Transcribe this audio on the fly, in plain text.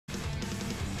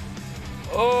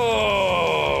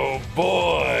Oh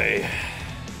boy.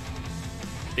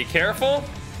 Be careful.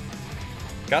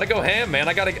 Gotta go ham, man.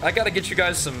 I gotta get you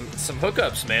guys some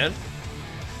hookups, man.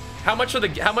 How much are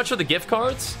the gift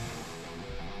cards?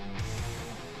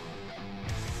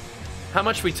 How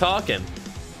much we talking?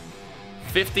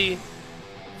 50.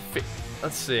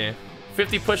 Let's see.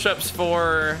 50 push-ups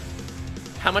for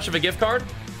how much of a gift card?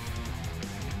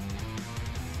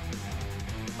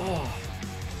 Oh.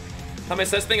 How many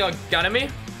says thing got in me?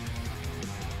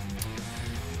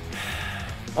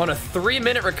 On a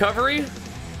 3-minute recovery?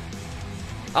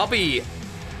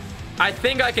 I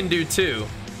think I can do 2.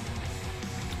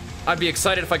 I'd be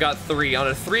excited if I got 3 on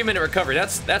a 3-minute recovery.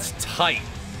 That's tight.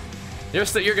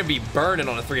 You're gonna be burning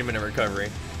on a 3-minute recovery.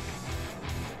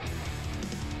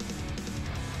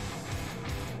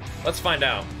 Let's find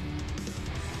out.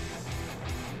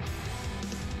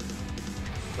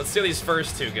 Let's see how these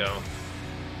first 2 go.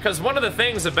 Because one of the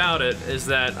things about it is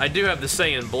that I do have the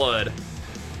say in blood.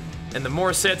 And the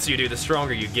more sets you do, the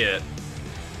stronger you get.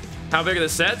 How big are the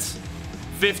sets?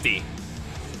 50.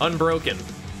 Unbroken.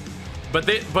 But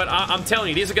I'm telling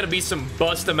you, these are going to be some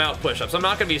bust them out push-ups. I'm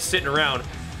not going to be sitting around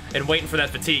and waiting for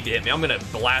that fatigue to hit me. I'm going to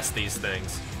blast these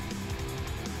things.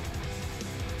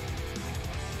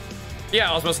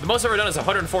 Yeah, the most I've ever done is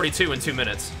 142 in 2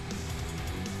 minutes.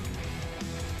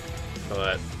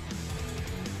 But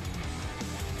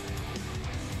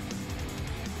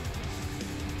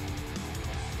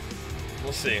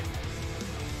we'll see.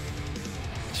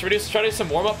 Should we try to do some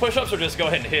warm-up push-ups or just go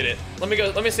ahead and hit it? Let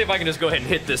me see if I can just go ahead and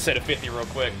hit this set of 50 real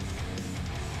quick.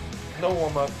 No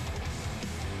warm-up.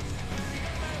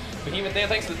 Behemoth Dan,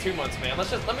 thanks for the 2 months, man.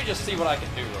 Let me just see what I can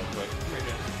do real quick.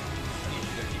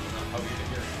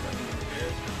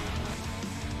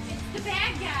 It's the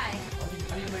bad guy.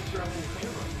 I need to make sure I'm in the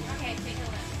camera. Okay, take a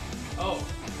look. Oh.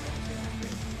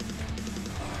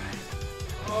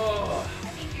 Oh. I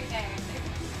think you're there.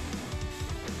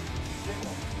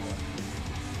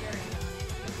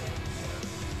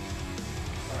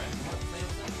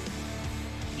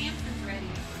 Hampton's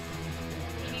ready.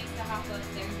 He needs to hop up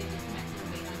there and get some extra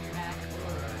weight on your back.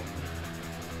 Alright.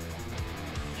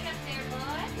 Get up there,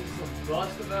 bud. This is some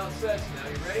bust about sets now.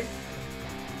 You ready?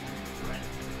 Right.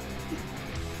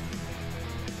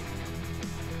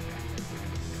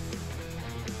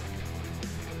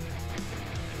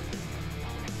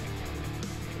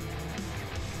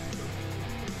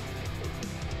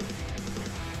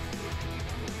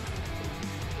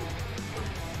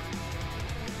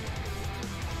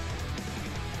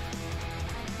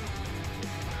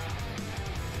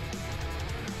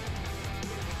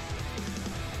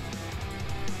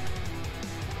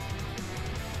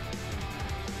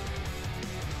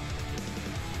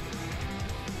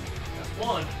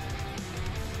 One.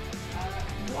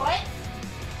 What?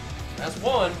 That's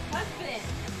one. Husband.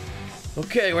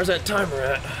 Okay, where's that timer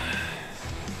at?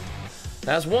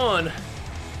 That's one.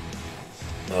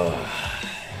 Ugh.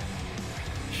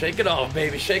 Shake it off,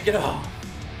 baby. Shake it off.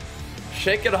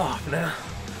 Shake it off now.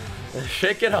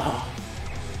 Shake it off.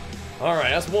 All right,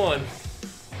 that's one.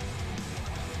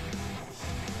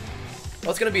 Well,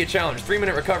 it's gonna be a challenge.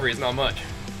 3-minute recovery is not much.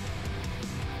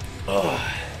 Ugh.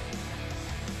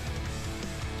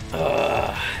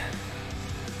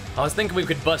 I was thinking we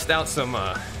could bust out some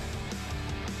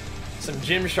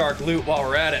Gymshark loot while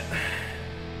we're at it.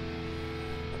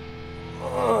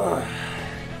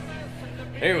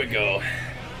 Here we go.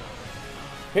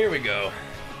 Here we go.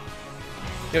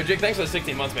 Yo, Jake, thanks for the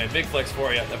 16 months, man. Big flex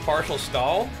for you. The partial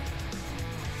stall.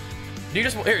 Do you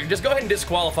just go ahead and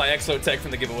disqualify Exotech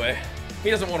from the giveaway.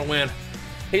 He doesn't want to win.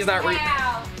 He's not rooting.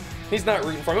 Wow. He's not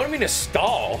rooting for him. What do you mean a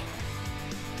stall?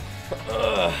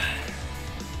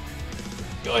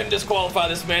 Go ahead and disqualify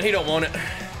this man. He don't want it.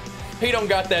 He don't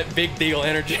got that big deal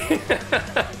energy.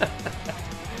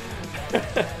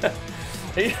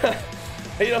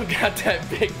 he don't got that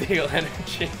big deal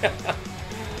energy.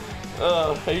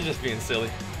 Oh, he's just being silly.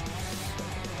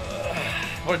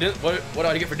 What do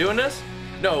I get for doing this?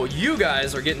 No, you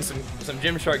guys are getting some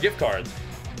Gymshark gift cards.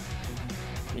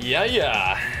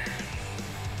 Yeah.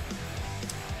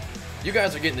 You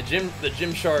guys are getting the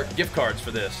Gymshark gift cards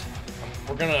for this.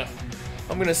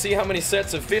 I'm gonna see how many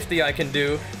sets of 50 I can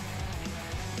do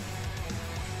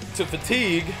to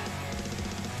fatigue.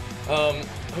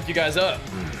 Hook you guys up.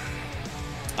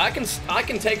 I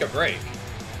can take a break.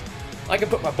 I can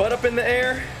put my butt up in the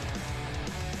air.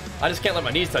 I just can't let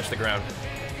my knees touch the ground.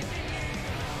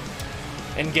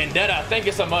 And Gendetta, thank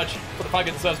you so much for the 5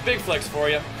 good subs. Big flex for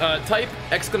you. Type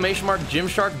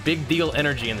 !Gymshark big deal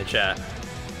energy in the chat.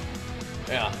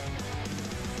 Yeah.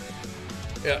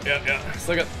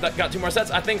 Still got 2 more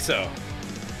sets? I think so.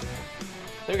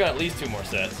 we got at least 2 more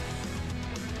sets.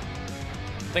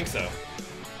 I think so.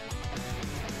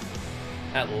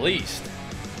 At least.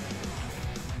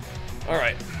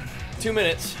 Alright. 2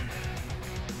 minutes.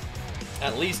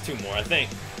 At least 2 more, I think.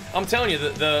 I'm telling you,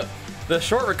 the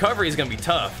short recovery is going to be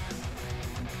tough.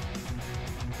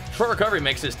 Short recovery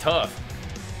makes this tough.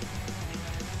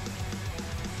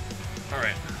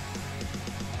 Alright.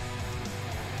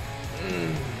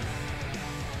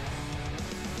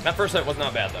 That first set was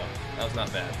not bad, though. That was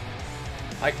not bad.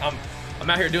 I'm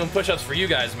out here doing push-ups for you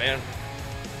guys, man.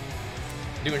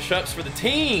 Doing shups for the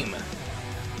team.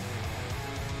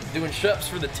 Doing shups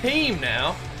for the team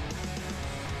now.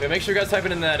 Okay, make sure you guys type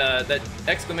in that that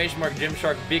exclamation mark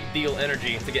Gymshark big deal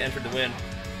energy to get entered to win.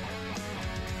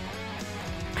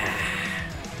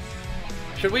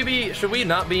 Should we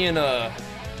not be in the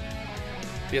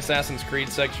Assassin's Creed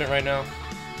section right now?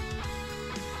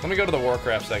 Let me go to the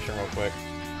Warcraft section real quick.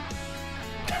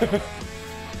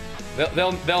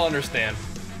 they'll understand.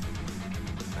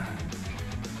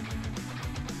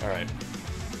 All right,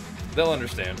 they'll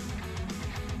understand.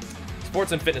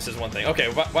 Sports and fitness is one thing.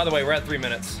 Okay, by the way, we're at 3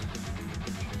 minutes.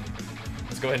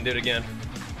 Let's go ahead and do it again.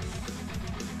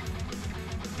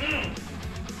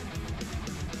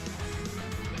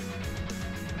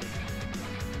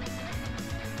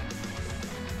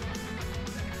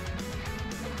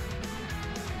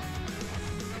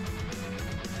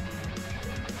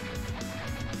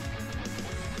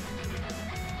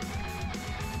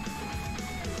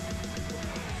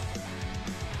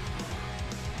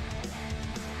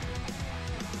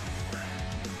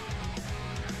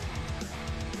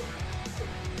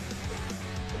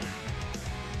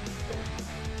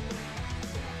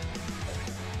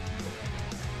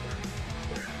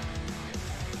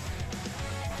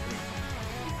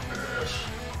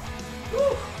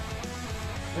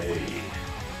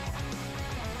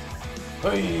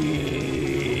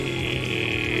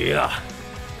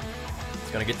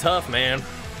 It's gonna get tough, man.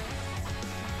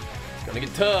 It's gonna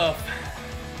get tough.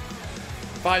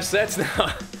 5 sets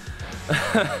now.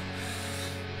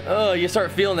 Oh, you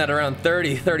start feeling that around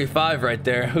 30, 35 right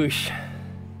there. Whoosh.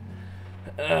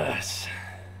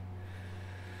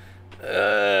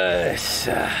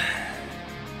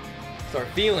 Start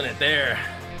feeling it there.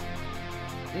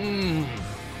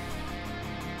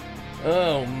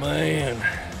 Oh, man.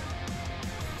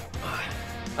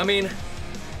 I mean,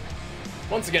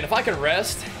 once again, if I can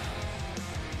rest,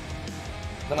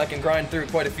 then I can grind through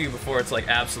quite a few before it's like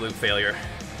absolute failure.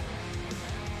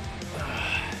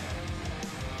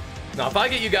 Now, if I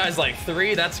get you guys like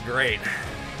 3, that's great.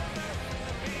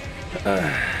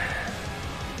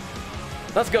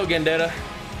 Let's go, Gendetta.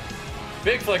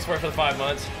 Big flex for it for the 5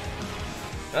 months.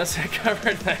 That's it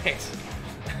covered, thanks.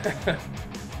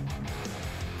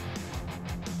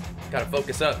 Gotta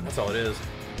focus up, that's all it is.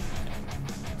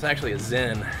 It's actually a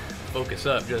zen. Focus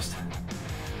up, just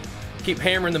keep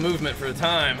hammering the movement for the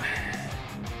time.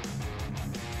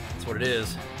 That's what it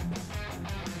is.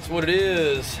 That's what it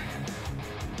is.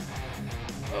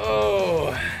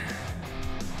 Oh.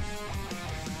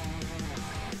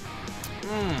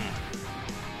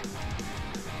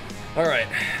 All right,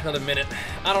 another minute.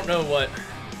 I don't know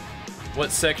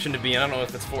what section to be in. I don't know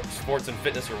if it's sports and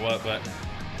fitness or what, but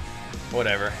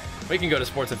whatever. We can go to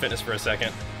sports and fitness for a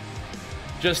second.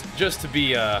 Just to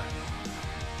be a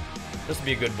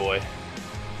good boy.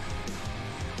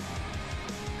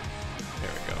 There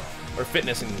we go. Or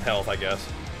fitness and health, I guess.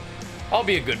 I'll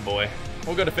be a good boy.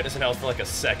 We'll go to fitness and health for like a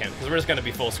second, because we're just gonna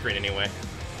be full screen anyway.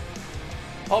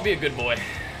 I'll be a good boy.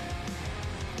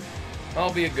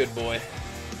 I'll be a good boy.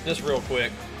 Just real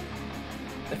quick.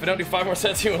 If I don't do 5 more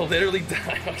sets, you will literally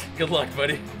die. Good luck,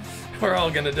 buddy. We're all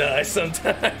gonna die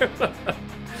sometime.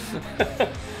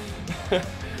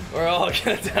 We're all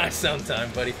gonna die sometime,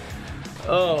 buddy.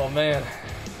 Oh, man.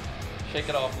 Shake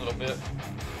it off a little bit.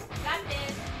 Got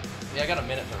this. Yeah, I got a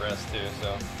minute to rest, too,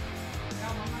 so. You're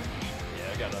on 1 more minute.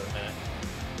 Yeah, I got another minute.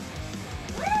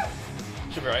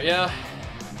 Should be right, yeah.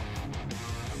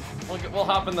 We'll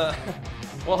hop in the...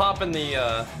 We'll hop in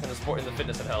the sport, in the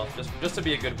fitness and health, just to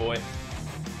be a good boy.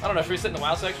 I don't know, should we sit in the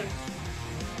WoW section?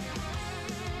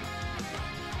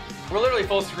 We're literally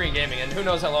full screen gaming, and who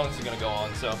knows how long this is gonna go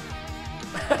on, so.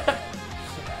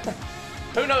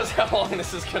 Who knows how long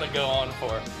this is gonna go on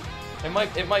for? It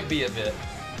might be a bit.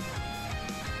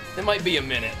 It might be a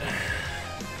minute.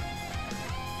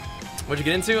 What'd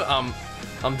you get into?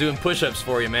 I'm doing push-ups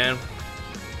for you, man.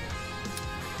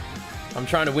 I'm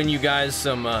trying to win you guys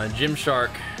some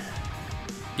Gymshark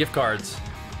gift cards.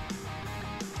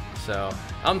 So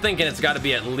I'm thinking it's got to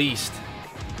be at least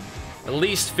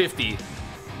 50,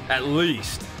 at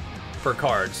least, per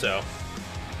card. So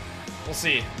We'll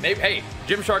see. Maybe. Hey,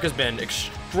 Gymshark has been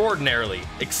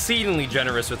exceedingly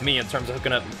generous with me in terms of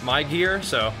hooking up my gear,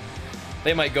 so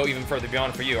they might go even further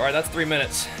beyond for you. All right, that's 3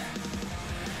 minutes.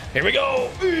 Here we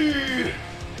go.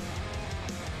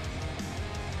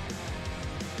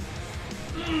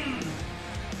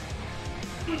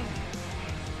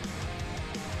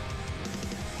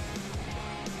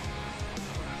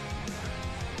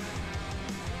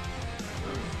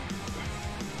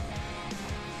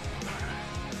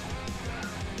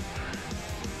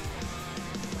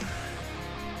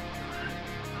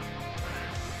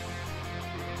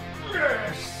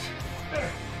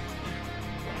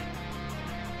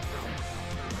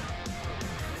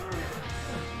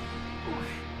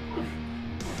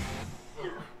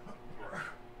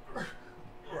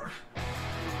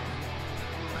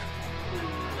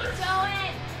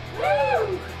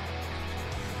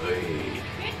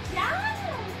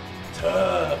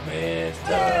 Tough, man.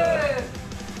 Tough.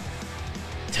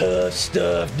 Tough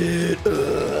stuff, dude.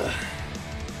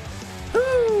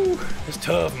 Whew. It's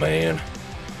tough, man.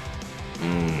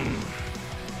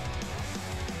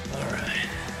 Alright.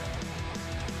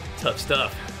 Tough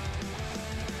stuff.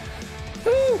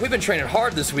 Whew. We've been training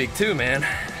hard this week, too, man.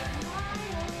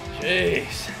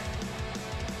 Jeez.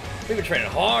 We've been training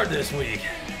hard this week.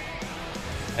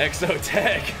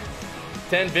 Exotech.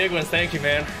 10 big ones, thank you,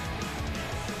 man.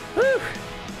 Whew.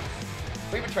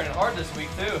 We've been training hard this week,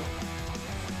 too.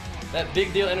 That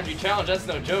big deal energy challenge, that's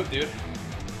no joke, dude.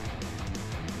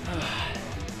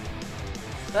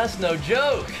 That's no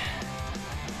joke.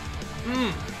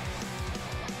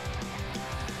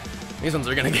 These ones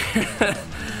are gonna get,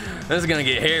 this is gonna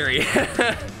get hairy.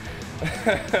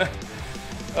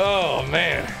 Oh,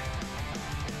 man.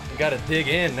 We gotta dig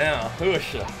in now.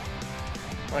 Whoosha.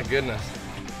 My goodness.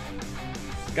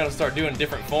 Gotta start doing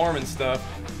different form and stuff.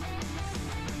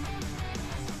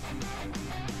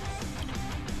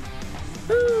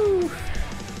 Woo.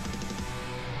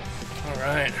 All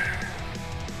right.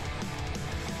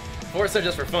 4 said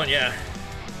just for fun, yeah.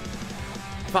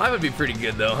 5 would be pretty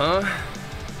good though, huh?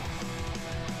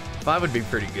 5 would be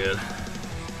pretty good.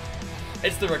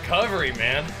 It's the recovery,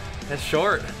 man. It's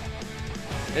short.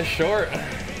 It's short.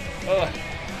 Ugh.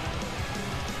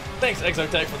 Thanks,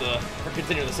 Exotech, for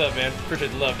continuing the sub, man.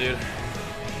 Appreciate the love, dude.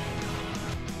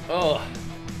 Oh.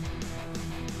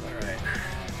 All right.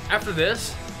 After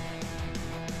this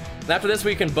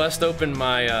we can bust open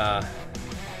my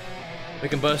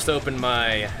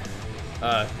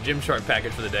Gymshark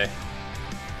package for the day.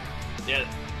 Yeah,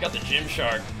 got the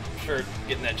Gymshark. Sure,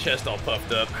 getting that chest all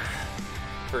puffed up,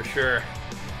 for sure.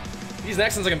 These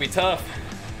next ones are gonna be tough.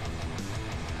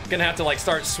 Gonna have to like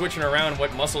start switching around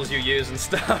what muscles you use and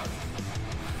stuff.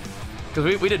 Cause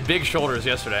we did big shoulders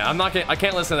yesterday. I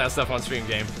can't listen to that stuff on stream,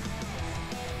 game.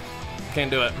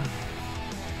 Can't do it.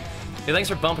 Hey, thanks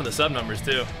for bumping the sub numbers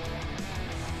too.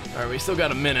 All right, we still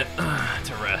got a minute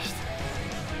to rest.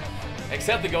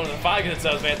 Except to go into the 5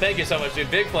 subs, man. Thank you so much,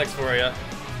 dude. Big flex for you.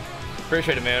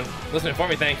 Appreciate it, man. Listening for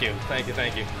me, thank you. Thank you,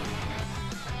 thank you.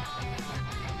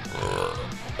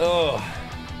 Oh,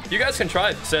 you guys can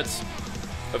try sets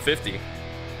of 50.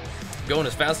 Going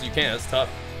as fast as you can, it's tough.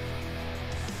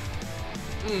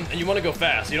 And you want to go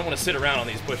fast. You don't want to sit around on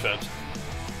these push-ups.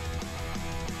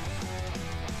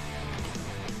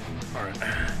 All right.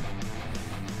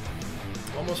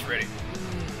 Almost ready.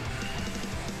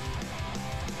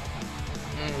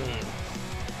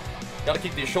 Gotta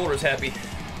keep these shoulders happy.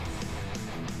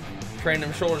 Trained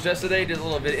them shoulders yesterday, did a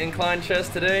little bit of incline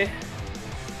chest today.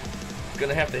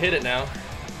 Gonna have to hit it now.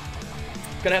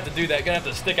 Gonna have to do that, gonna have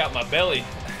to stick out my belly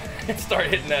and start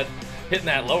hitting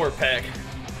that lower pack.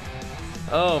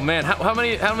 Oh man, how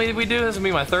many did we do? This will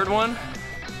be my 3rd one?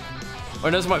 Or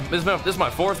no, this is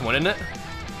my 4th one, isn't it?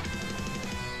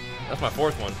 That's my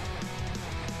 4th one.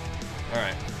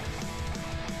 Alright.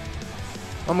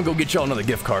 I'm gonna go get y'all another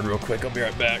gift card real quick. I'll be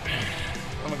right back.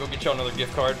 I'm gonna go get y'all another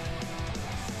gift card.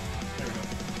 There we go.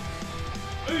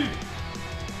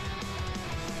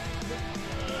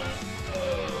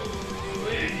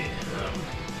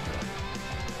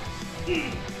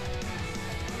 Hey.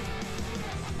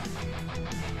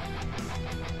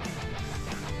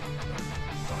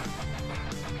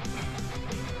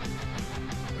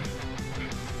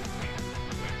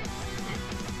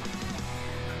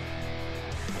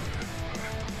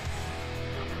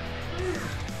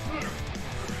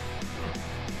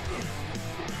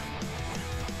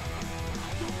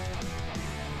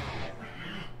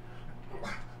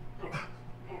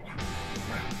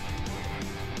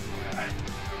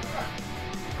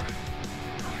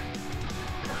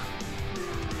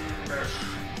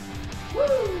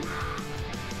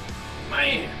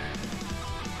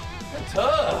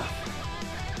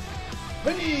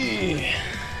 Hey.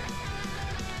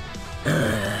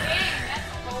 That's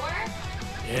 4?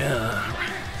 Yeah.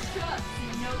 Shook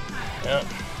in no time. Yep.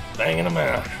 Banging them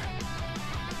out.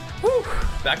 Whew.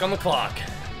 Back on the clock.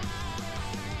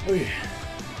 Whew.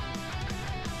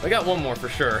 I got one more for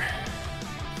sure.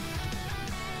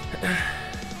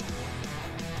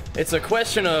 It's a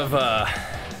question of when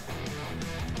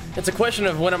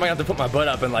am I gonna have to put my butt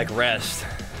up and like rest.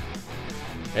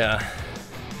 Yeah.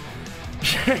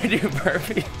 Do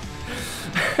burpees.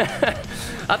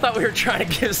 I thought we were trying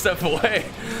to give stuff away.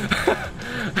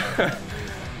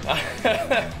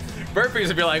 Burpees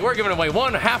would be like, we're giving away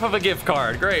 1/2 of a gift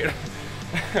card. Great.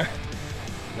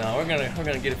 No, we're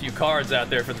gonna get a few cards out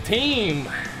there for the team.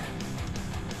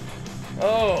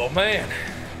 Oh man.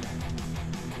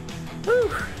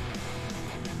 Whew.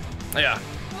 Yeah.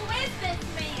 Who is this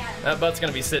man? That butt's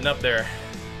gonna be sitting up there.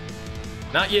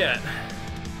 Not yet.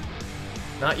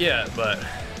 Not yet, but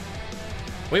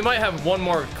we might have one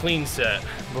more clean set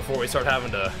before we start having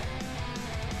to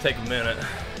take a minute.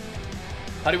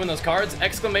 How do you win those cards?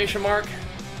 Exclamation mark,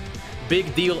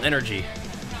 big deal energy.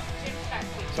 No,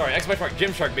 Gymshark. Sorry, exclamation mark,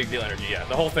 Gymshark, big deal energy. Yeah,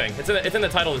 the whole thing. It's in the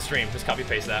title of the stream. Just copy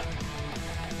paste that.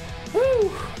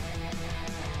 Woo!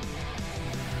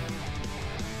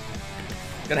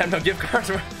 Gonna have no gift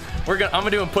cards. I'm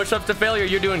doing push-ups to failure.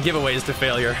 You're doing giveaways to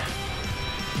failure.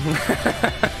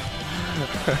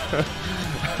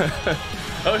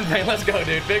 Oh, dang, let's go,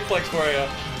 dude. Big flex for you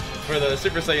for the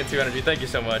Super Saiyan 2 energy. Thank you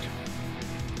so much.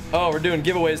 Oh, we're doing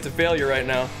giveaways to failure right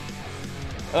now.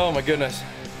 Oh my goodness.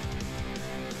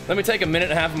 Let me take a minute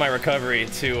and a half of my recovery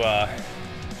to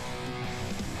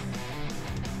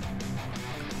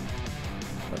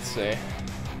let's see.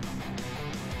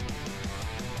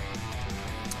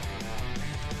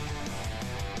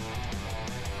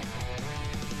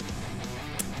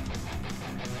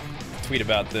 Tweet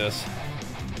about this.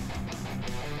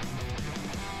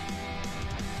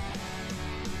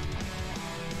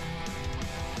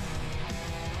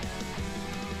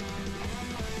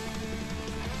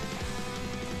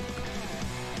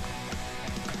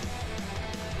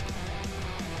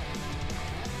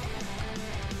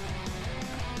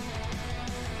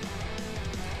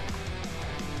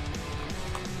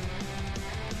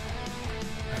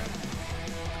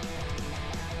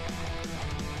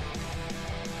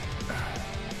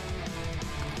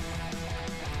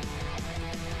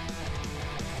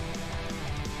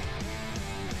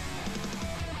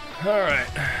 All right.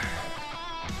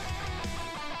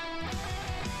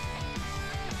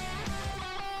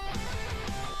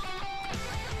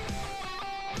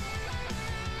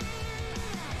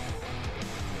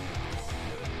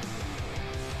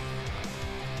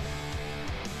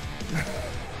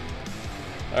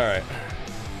 All right.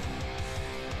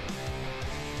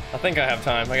 I think I have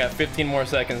time. I got 15 more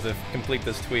seconds to complete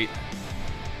this tweet.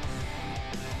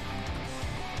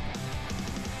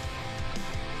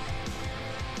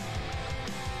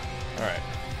 All right.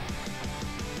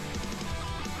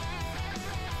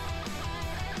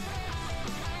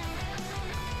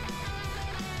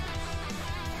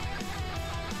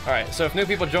 All right. So if new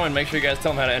people join, make sure you guys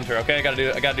tell them how to enter. Okay, I gotta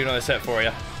do another set for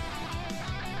you.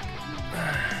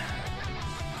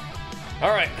 All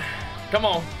right. Come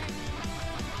on.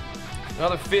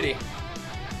 Another 50.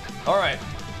 All right.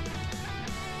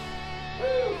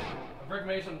 Woo!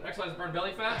 Recommendation: exercise burn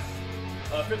belly fat.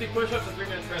 50 push-ups and 3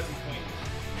 minutes rest in between.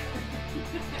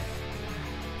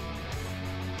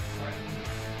 All right.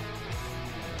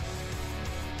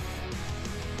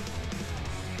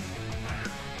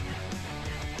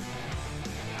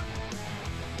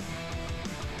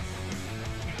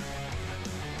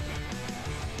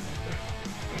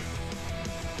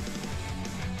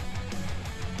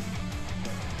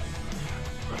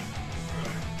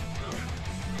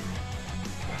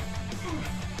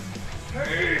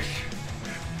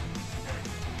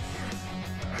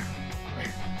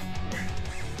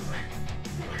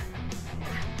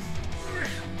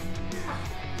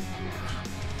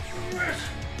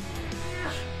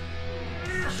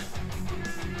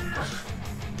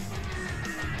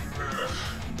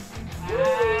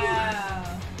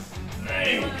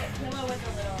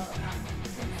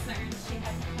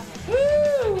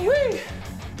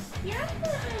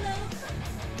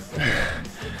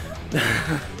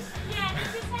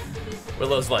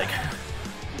 Willow's like,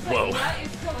 whoa. What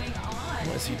is going on?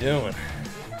 What's he doing?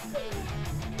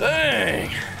 Dang!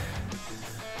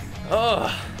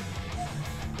 Oh,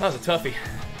 that was a toughie.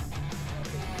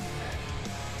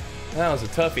 That was a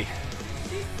toughie.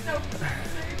 She's so concerned.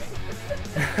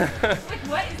 Like,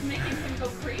 what is making him go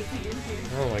crazy in here?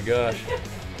 Oh my gosh.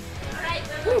 Alright,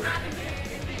 so what's happening?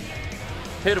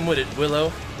 Hit him with it,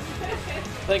 Willow.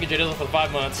 Thank you, J-Dizzle, for the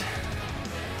 5 months.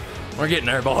 We're getting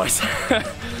there, boys.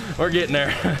 We're getting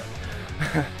there.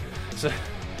 So,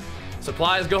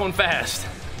 supply is going fast.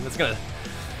 It's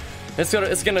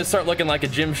gonna start looking like a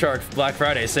Gymshark Black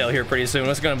Friday sale here pretty soon.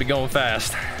 It's gonna be going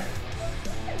fast.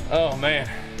 Oh man,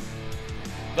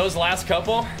 those last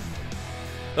couple,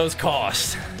 those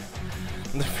cost.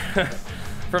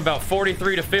 From about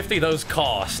 43 to 50, those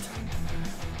cost.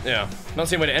 Yeah, don't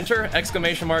see a way to enter?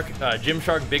 Exclamation mark,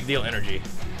 Gymshark Big Deal Energy.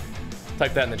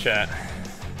 Type that in the chat.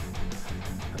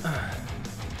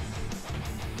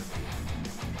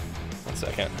 One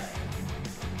second.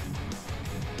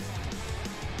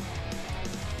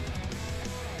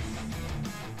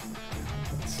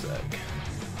 One sec.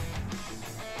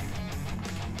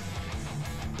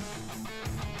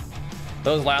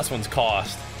 Those last ones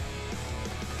cost.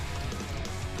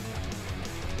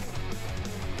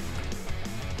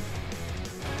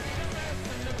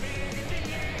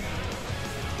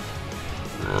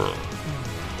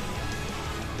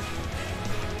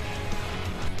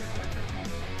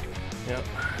 Yep.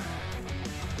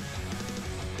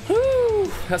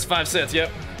 Woo! That's 5 cents,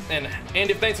 yep. And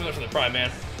Andy, thanks so much for the prime,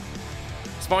 man.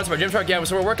 Sponsored by Gymshark, yeah,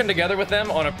 so we're working together with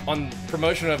them on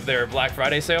promotion of their Black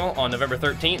Friday sale on November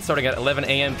 13th, starting at 11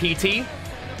 a.m. PT.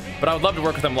 But I would love to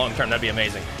work with them long term, that'd be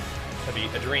amazing. That'd be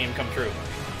a dream come true.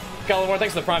 Colin,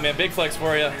 thanks for the prime, man. Big flex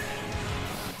for you.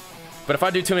 But if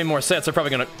I do too many more sets, they're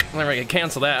probably gonna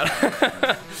cancel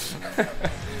that.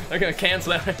 They're gonna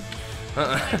cancel that.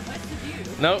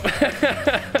 Nope.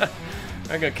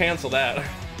 They're gonna cancel that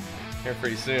here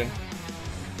pretty soon.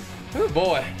 Oh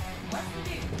boy.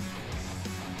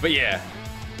 But yeah,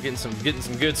 getting some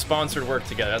good sponsored work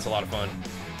together. That's a lot of fun.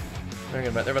 They're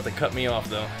about to cut me off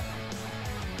though.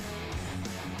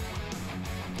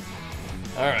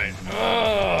 All right.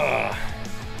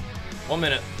 1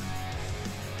 minute.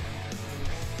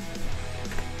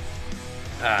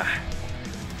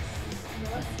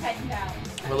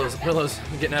 Willow's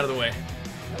getting out of the way.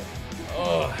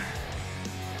 Oh,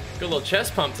 good little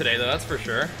chest pump today though, that's for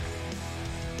sure.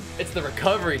 It's the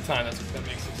recovery time that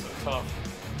makes it so tough.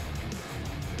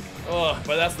 Oh,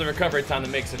 but that's the recovery time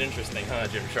that makes it interesting, huh,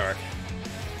 Gymshark?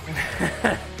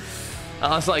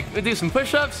 I was like, we do some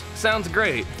push-ups? Sounds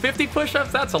great. 50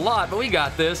 push-ups? That's a lot, but we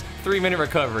got this. 3-minute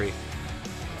recovery.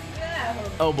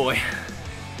 Oh boy.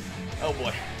 Oh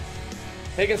boy.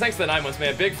 Higgins, thanks for the 9 months,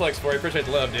 man. Big flex for you. Appreciate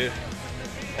the love, dude.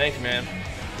 Thank you, man.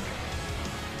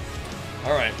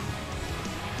 All right.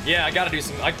 Yeah, I gotta do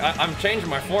some. I'm changing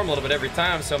my form a little bit every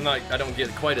time, so I don't get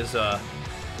quite as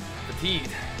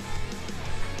fatigued.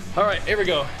 All right, here we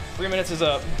go. 3 minutes is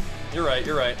up. You're right.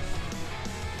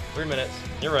 3 minutes.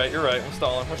 You're right. We're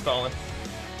stalling.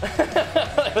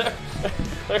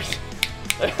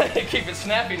 Keep it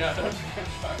snappy now, don't you?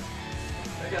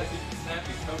 I gotta keep it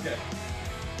snappy. Okay.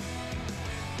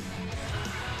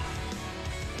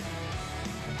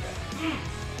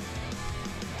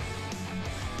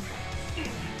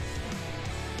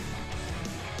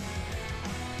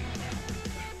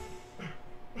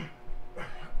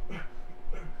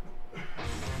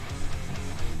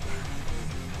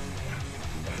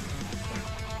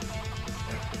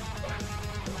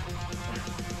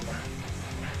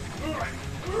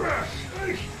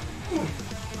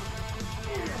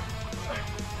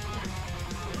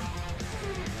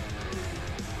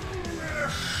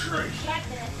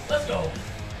 Let's go.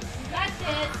 You got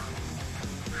this.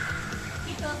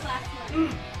 Keep those last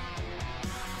ones.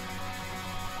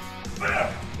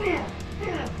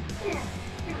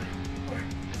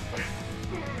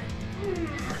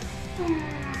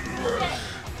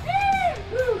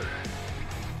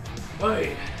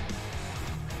 Wait.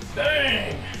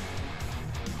 Dang.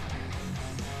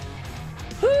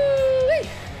 Woo-wee.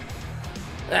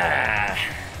 Ah.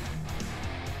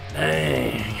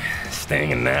 Dang.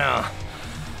 Stinging now.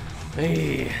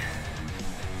 Hey.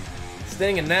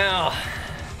 Stinging now.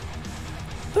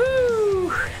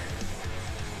 Woo.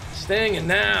 Stinging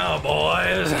now,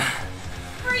 boys.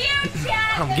 For you,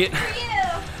 chat.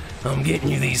 I'm getting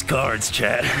you these cards,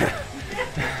 chat.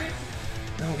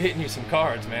 I'm getting you some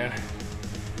cards, man.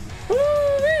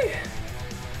 Woo-wee.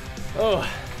 Oh.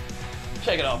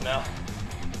 Shake it off now.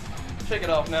 Shake it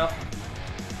off now.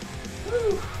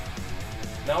 Woo.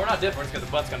 No, we're not different because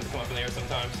the butt's gonna come up in the air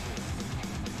sometimes.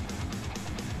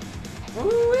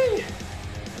 Woo-wee.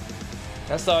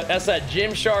 That's that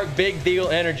Gymshark Big Deal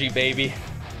Energy, baby.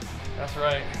 That's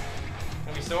right.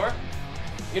 Gonna be sore?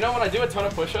 You know, when I do a ton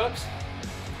of push-ups,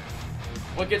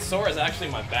 what gets sore is actually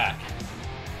my back.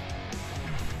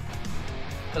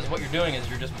 Because what you're doing is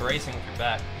you're just bracing with your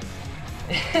back.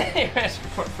 You're asking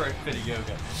for a bit of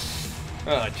yoga.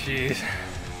 Oh, jeez.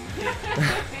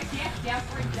 Yeah,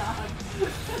 for dog.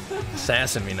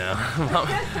 Sassing me now.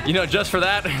 You know, just for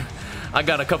that, I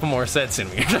got a couple more sets in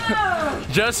me. Oh.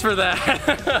 Just for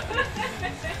that.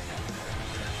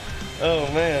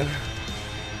 Oh man.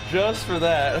 Just for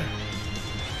that.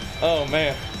 Oh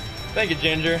man. Thank you,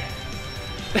 Ginger.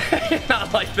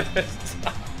 Not like this.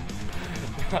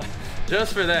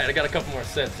 Just for that, I got a couple more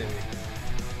sets in me.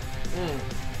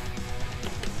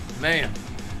 Man.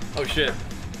 Oh shit.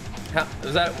 How,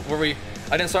 is that where we...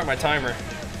 I didn't start my timer.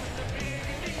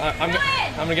 I'm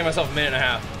gonna give myself a minute and a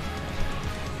half.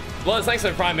 Bloods, thanks for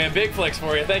the prime, man. Big flex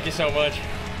for you. Thank you so much.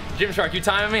 Gymshark, you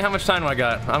timing me? How much time do I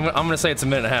got? I'm gonna say it's a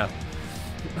minute and a half.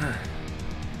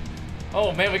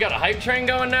 Oh man, we got a hype train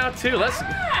going now too. Let's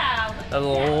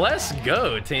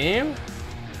go, team.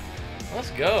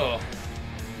 Let's go.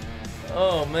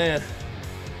 Oh man,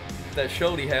 that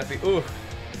shorty happy. Ooh,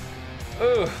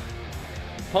 ooh,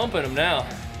 pumping him now.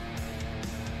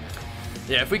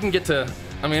 Yeah, if we can get to,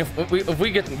 I mean, if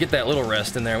we get that little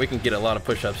rest in there, we can get a lot of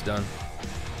push-ups done.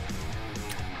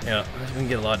 Yeah, we can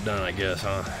get a lot done, I guess,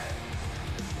 huh?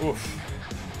 Oof.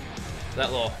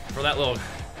 That little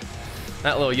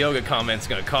yoga comment's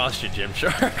gonna cost you,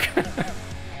 Gymshark.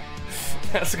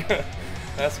 that's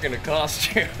gonna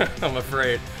cost you, I'm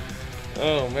afraid.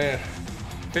 Oh man.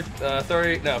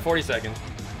 40 seconds.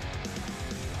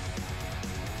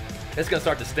 It's gonna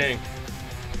start to sting.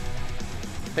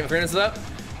 Think my is up? Do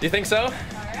you think so?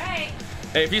 Alright.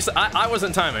 Hey, if you I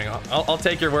wasn't timing. I'll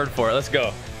take your word for it. Let's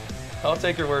go. I'll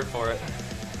take your word for it.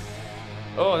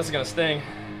 Oh, this is gonna sting.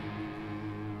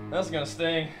 That's gonna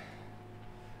sting.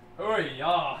 Oh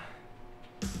yeah.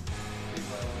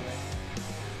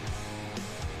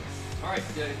 Alright,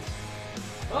 dudes.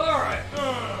 Alright.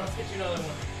 Let's get you another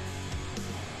one.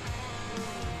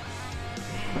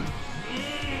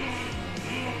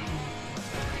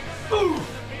 Ooh.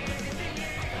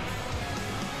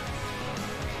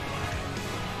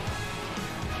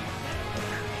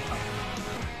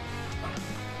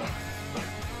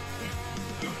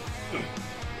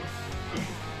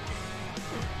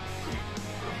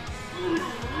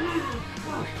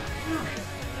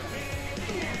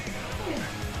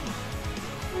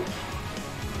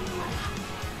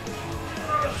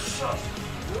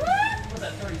 What's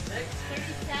that, 36?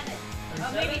 37.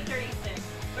 Oh, maybe 36.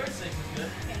 36 is good.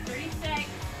 Okay, 36.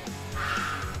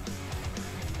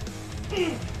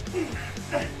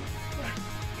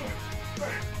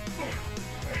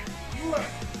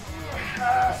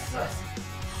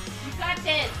 You got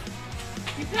this.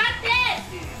 You got this.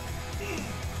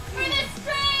 For the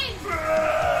string.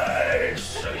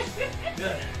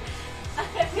 Good.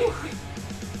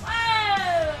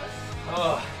 Whoa.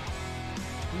 Oh.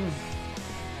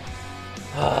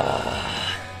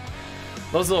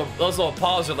 Those little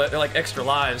paws are they're like extra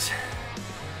lives.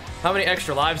 How many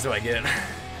extra lives do I get?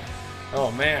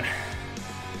 Oh man.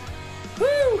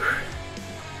 Woo!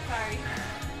 Sorry.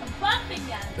 I'm bumping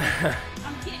you.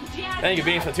 I'm getting jazzed. Thank you,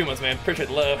 Beans, for 2 months, man. Appreciate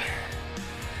the love.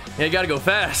 Yeah, you gotta go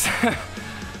fast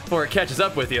before it catches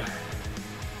up with you.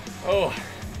 Oh,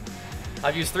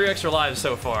 I've used 3 extra lives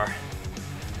so far.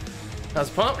 How's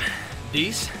the pump?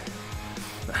 Dece.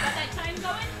 Got that time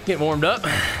going? Get warmed up.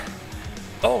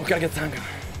 Oh, gotta get the time going.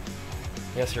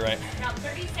 Yes, you're right. About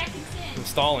 30 seconds in. I'm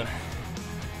stalling.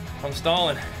 I'm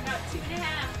stalling. About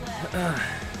 2.5 left.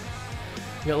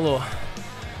 Got a little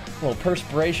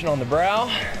perspiration on the brow.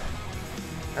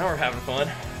 Now we're having fun.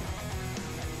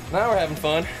 Now we're having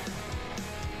fun.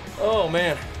 Oh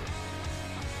man.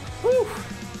 Whew.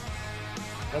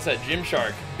 That's that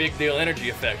Gymshark big deal energy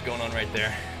effect going on right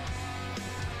there.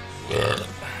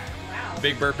 Wow.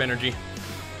 Big burp energy.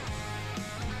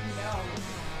 No.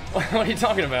 What are you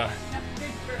talking about?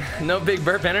 No big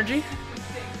burp energy?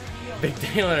 Big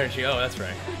deal energy. Oh, that's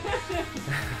right.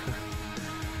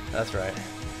 That's right.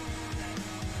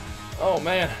 Oh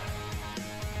man.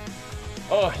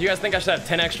 Oh, you guys think I should have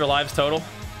 10 extra lives total?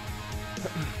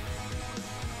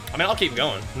 I mean, I'll keep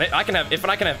going. If I can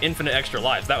have infinite extra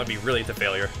lives, that would be really to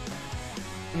failure.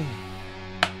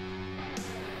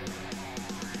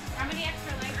 How many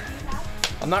extra legs do you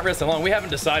have? I'm not resting long. We haven't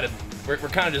decided. We're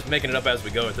kind of just making it up as we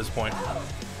go at this point. Oh.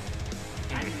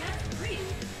 I mean, that's 3. You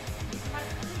have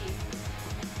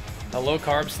 3. A low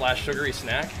carb / sugary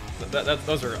snack.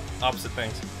 Those are opposite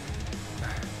things.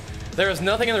 There is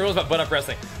nothing in the rules about butt up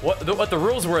wrestling. What the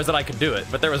rules were is that I could do it,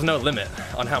 but there was no limit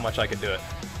on how much I could do it.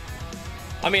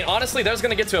 I mean, honestly, there's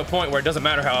gonna get to a point where it doesn't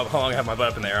matter how long I have my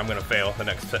butt up in there, I'm gonna fail the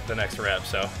next rep.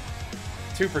 So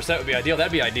 2% would be ideal.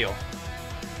 That'd be ideal.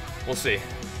 We'll see.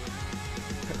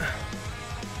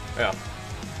 Yeah.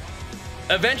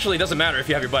 Eventually, it doesn't matter if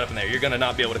you have your butt up in there. You're gonna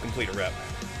not be able to complete a rep.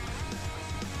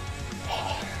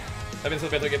 That means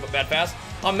it's going to get bad fast.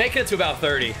 I'm making it to about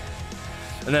 30.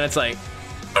 And then it's like,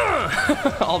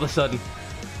 all of a sudden.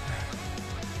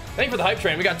 Thank you for the hype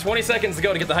train. We got 20 seconds to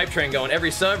go to get the hype train going.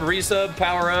 Every sub, resub,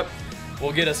 power up,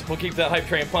 we'll keep that hype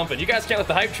train pumping. You guys can't let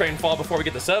the hype train fall before we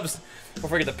get the subs,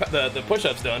 before we get the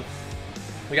push-ups done.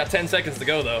 We got 10 seconds to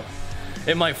go though.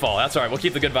 It might fall. That's all right. We'll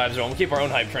keep the good vibes going. We'll keep our own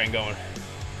hype train going.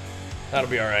 That'll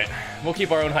be all right. We'll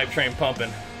keep our own hype train pumping,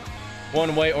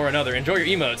 one way or another. Enjoy your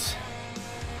emotes.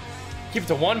 Keep it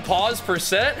to 1 pause per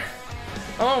set.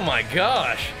 Oh my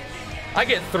gosh. I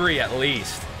get 3 at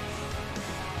least.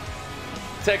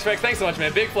 TechSpecs, thanks so much,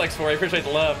 man. Big flex for you. Appreciate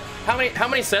the love. How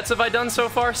many sets have I done so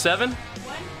far? 7? 1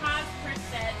 pause per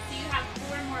set, so you have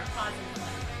 4 more pauses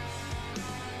left.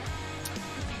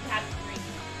 You have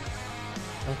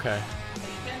 3. Okay. So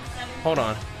you've done 7. Hold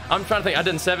on. I'm trying to think. I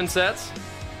did 7 sets.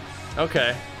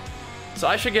 Okay. So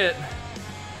I should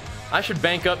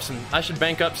bank up some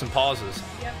pauses.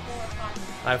 You have 4 pauses.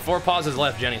 I have 4 pauses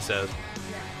left, Jenny says.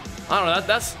 Yeah. I don't know.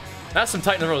 That's some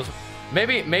tightening the rules.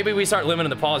 Maybe we start limiting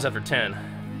the pause after 10.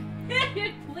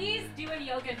 Please do a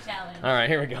yoga challenge. All right,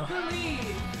 here we go.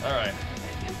 Please. All right.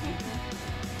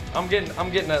 I'm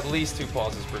getting at least 2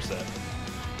 pauses per set.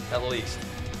 At least.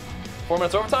 4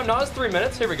 minutes overtime? No, it's 3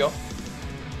 minutes. Here we go.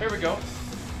 Here we go. All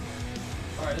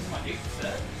right, this is my 8th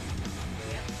set.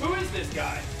 Yep. Who is this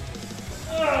guy?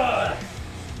 Ugh.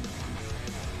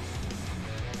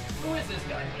 Who is this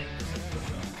guy?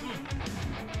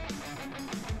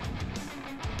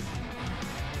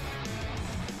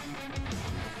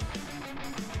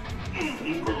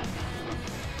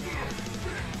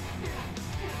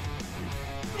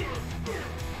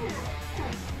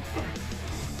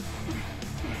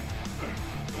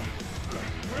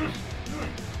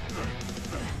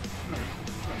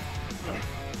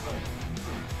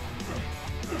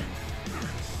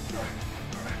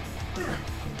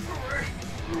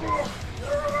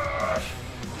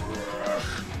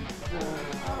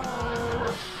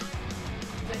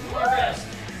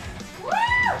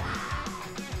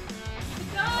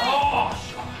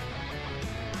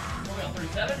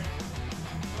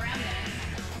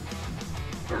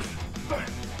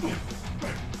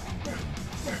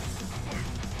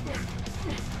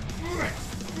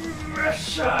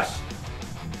 Shush!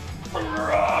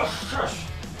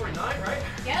 49, right?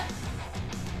 Yep.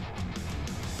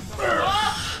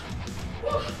 Oh.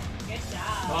 Good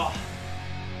job. Oh.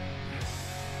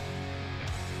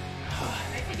 I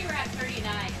said you were at 39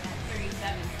 and at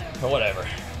 37, so. But whatever.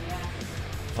 Yeah.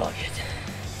 Fuck it.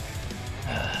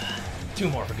 2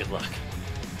 more for good luck.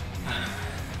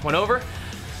 Went over?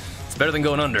 It's better than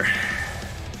going under.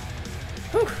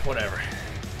 Whew, whatever.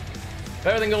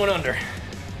 Better than going under.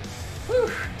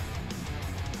 Whew.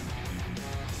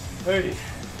 Hey.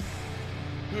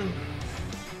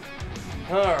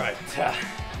 All right.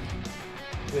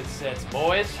 Good sets,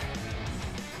 boys.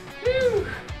 Whew.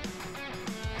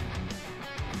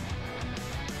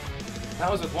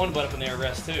 That was with 1 butt up in the air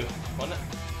rest too, wasn't it?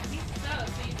 I think so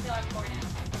you still have 4 now.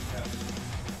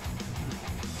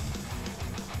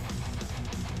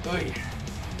 Oy.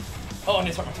 Oh, I need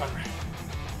to start my timer.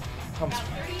 About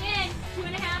 30 in,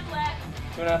 2.5 left.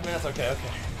 2.5 minutes? Okay.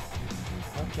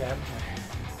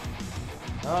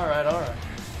 All right.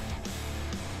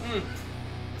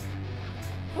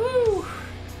 Woo.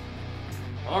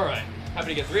 All right. Happy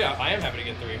to get 3. I am happy to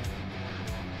get 3.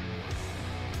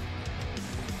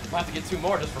 Might have to get 2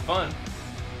 more just for fun.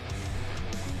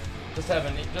 Just to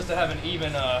have an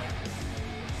even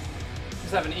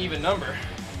number.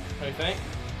 What do you think?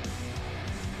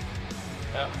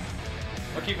 Yeah.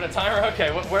 We're keeping a timer?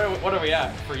 Okay, what are we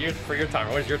at for your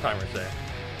timer? What does your timer say?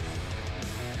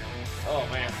 Oh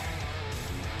man.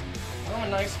 I'm a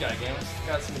nice guy, game. It's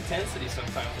got some intensity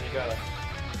sometimes and you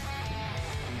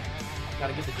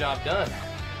gotta get the job done.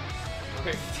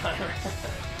 Where's the timer?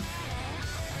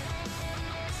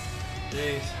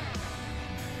 Jeez.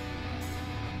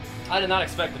 I did not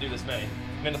expect to do this many.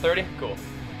 Minute 30? Cool.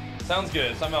 Sounds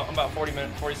good. So I'm about 40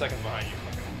 seconds behind you.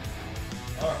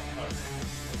 Okay. Alright.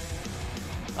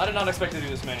 I did not expect to do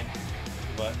this many.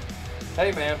 But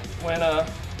hey man,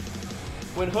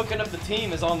 when hooking up the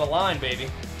team is on the line, baby,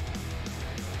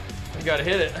 you gotta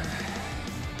hit it.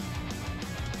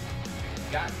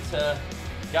 Got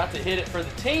to hit it for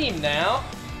the team now.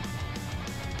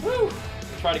 Woo! We'll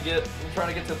try to get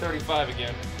to 35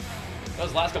 again.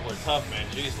 Those last couple are tough, man.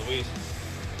 Jeez Louise.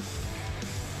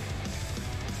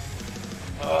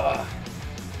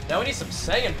 Now we need some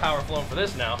Saiyan power flowing for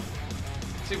this now.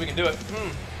 Let's see if we can do it.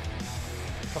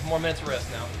 Couple more minutes of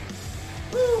rest now.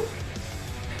 Woo!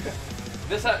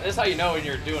 This is how you know when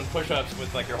you're doing push-ups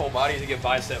with like your whole body. You get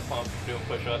bicep pump from doing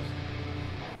push-ups.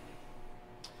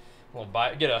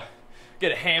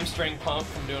 Get a hamstring pump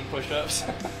from doing push-ups.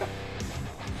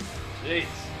 Jeez.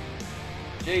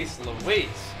 Jeez Louise.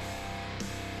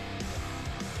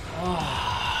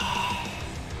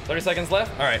 30 seconds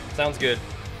left? All right, sounds good.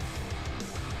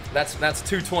 That's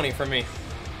 220 for me.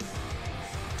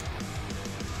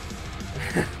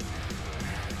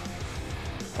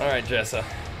 All right, Jessa.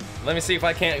 Let me see if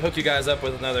I can't hook you guys up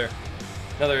with another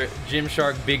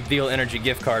Gymshark Big Deal Energy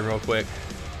gift card real quick.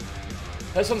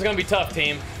 This one's gonna be tough,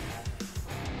 team.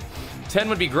 10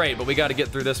 would be great, but we gotta get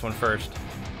through this one first.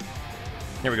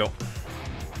 Here we go.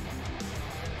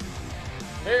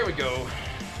 There we go.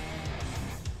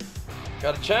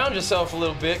 Gotta challenge yourself a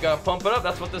little bit, gotta pump it up.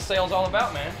 That's what this sale's all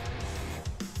about, man.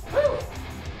 Woo! You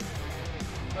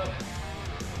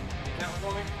count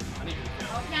for me? I need you to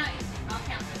count. I'll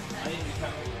count this I need you to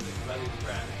count a little bit because I lose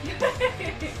track.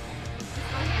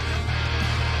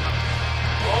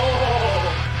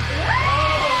 Oh!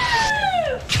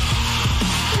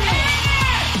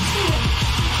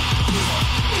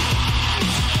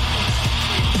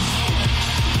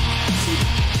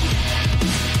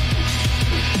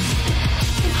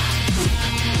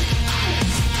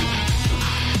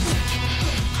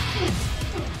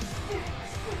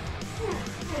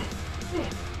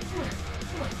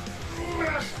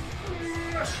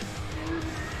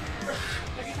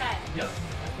 Yep.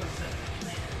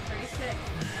 36.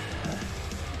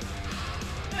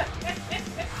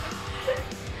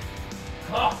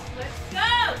 Oh. Let's go!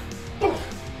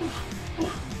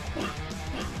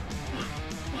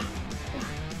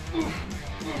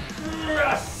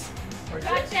 Yes.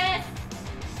 Got this!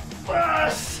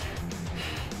 Yes.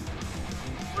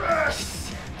 Yes.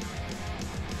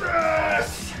 Yes.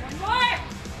 One more!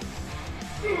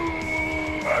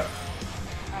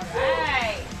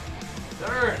 Alright.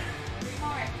 Third. Three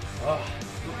more. Oh.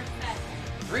 Three more sets.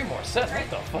 3 more sets? What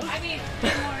the fuck? I mean,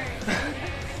 three more.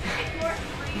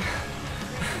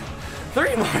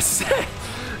 Three more sets.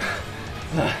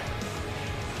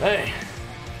 Hey.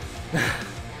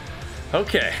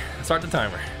 Okay, start the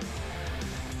timer.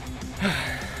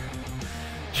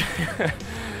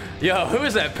 Yo, who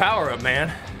is that power up,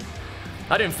 man?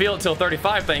 I didn't feel it till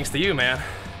 35 thanks to you, man.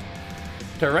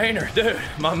 To Rainer, dude,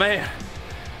 my man.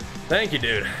 Thank you,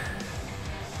 dude.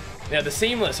 Yeah, the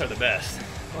seamless are the best.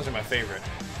 Those are my favorite.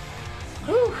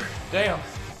 Whew, damn.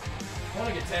 I want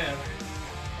to get 10.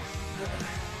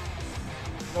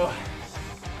 Oh,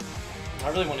 I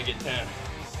really want to get 10.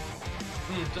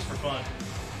 Just for fun.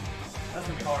 That's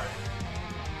gonna be hard.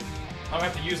 I'm gonna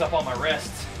have to use up all my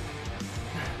rests.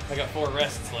 I got 4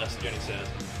 rests left, Jenny says.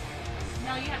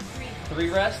 No, you have 3. 3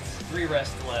 rests? 3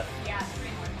 rests left. Yeah, 3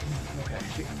 more. Okay,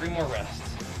 3 more rests.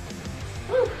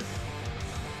 Whew.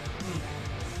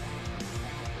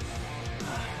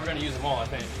 We're gonna use them all, I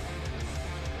think.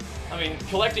 I mean,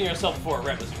 collecting yourself before a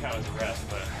rep doesn't count as a rest,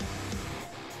 but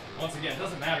once again, it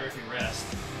doesn't matter if you rest,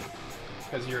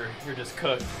 because you're just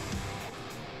cooked.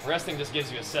 Resting just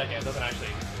gives you a second. It doesn't actually,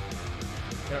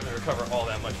 you don't really recover all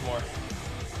that much more.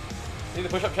 Think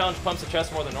the push-up challenge pumps the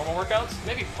chest more than normal workouts?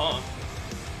 Maybe pump,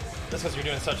 just because you're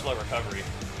doing such low recovery.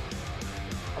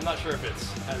 I'm not sure if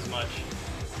it's as much.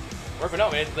 Or but no,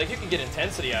 man, like you can get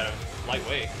intensity out of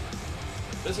lightweight.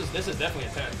 This is definitely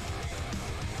a 10.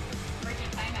 Where's your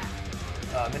time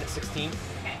at? Minute 16.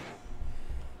 Okay.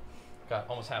 Got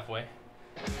almost halfway.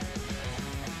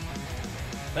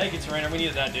 Thank you, Serena. We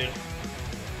needed that, dude.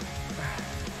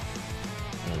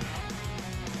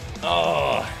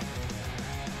 Oh,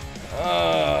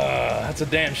 that's a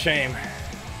damn shame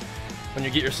when you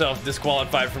get yourself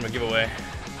disqualified from a giveaway.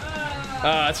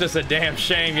 It's just a damn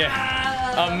shame.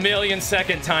 Yeah, a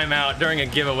 1,000,000-second timeout during a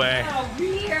giveaway. Oh,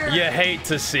 weird. You hate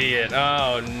to see it.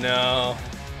 Oh no.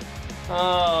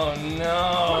 Oh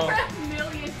no.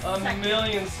 For a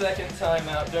 1,000,000-second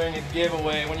timeout during a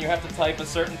giveaway when you have to type a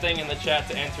certain thing in the chat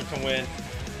to enter to win.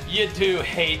 You do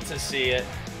hate to see it.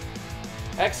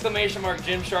 Exclamation mark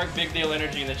Gymshark Big Deal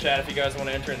Energy in the chat if you guys want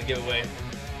to enter in the giveaway.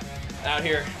 Out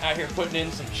here putting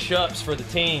in some chups for the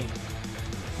team.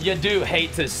 You do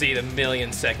hate to see the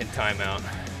 1,000,000-second timeout.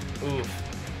 Oof.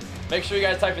 Make sure you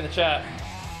guys type in the chat.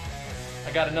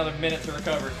 I got another minute to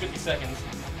recover. 50 seconds.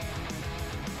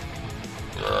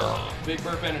 Big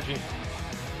burp energy.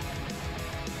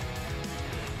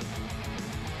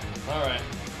 All right.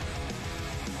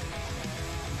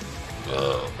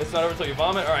 It's not over till you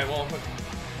vomit? All right, well,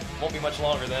 won't be much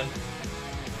longer then.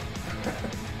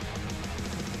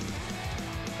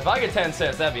 If I get 10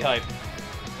 sets, that'd be hype.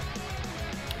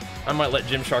 I might let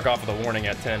Gymshark off with a warning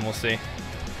at 10, we'll see.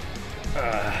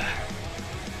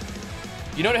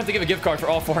 You don't have to give a gift card for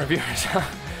all 400 viewers.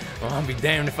 Well, I'll be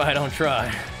damned if I don't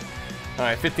try. All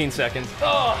right, 15 seconds.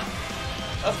 Oh!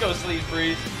 Let's go, Sleeve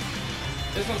Breeze.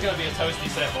 This one's gonna be a toasty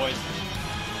set, boys.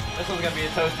 This one's gonna be a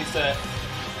toasty set.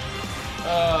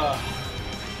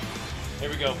 Here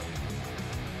we go.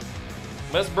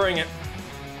 Let's bring it.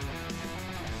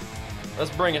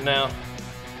 Let's bring it now.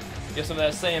 Get some of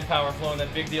that Saiyan power flowing,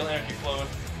 that big deal energy flowing.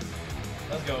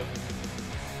 Let's go.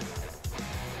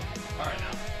 Alright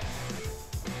now.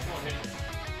 Come on, hit it.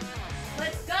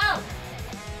 Let's go!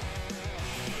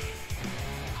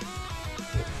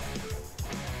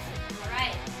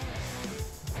 Alright.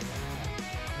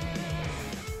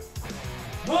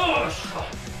 Push!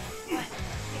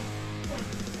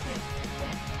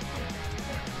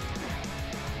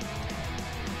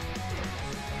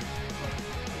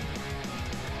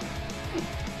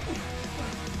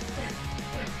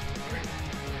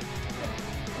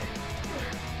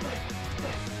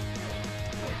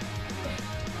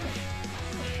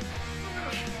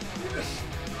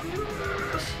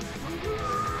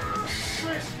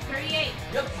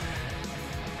 Yep.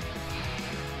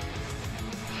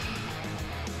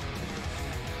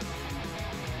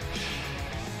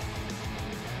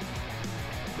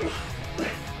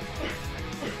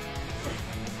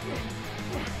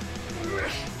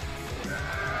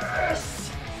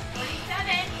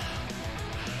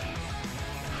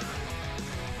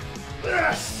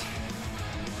 Yes.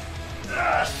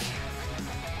 Yes.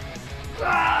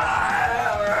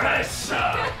 Yes.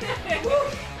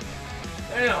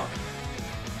 Damn.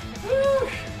 Woo. 2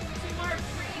 more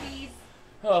freebies.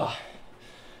 Oh.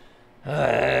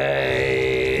 Yeah.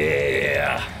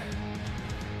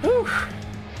 Whew.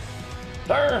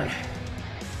 Darn.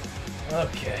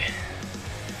 Okay.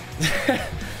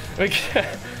 we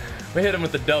hit him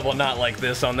with the double knot like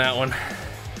this on that one.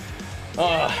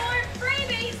 Oh. 2 more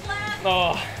freebies left.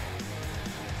 Oh.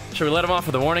 Should we let him off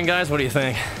with a warning, guys? What do you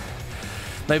think?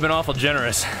 They've been awful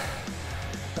generous.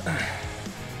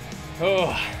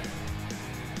 Oh.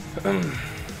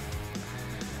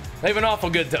 They've been awful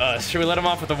good to us. Should we let them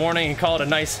off with a warning and call it a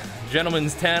nice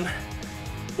gentleman's 10?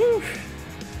 Whew.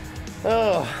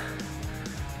 Oh.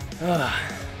 Oh.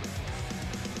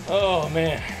 Oh,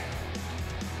 man.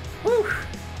 Whew.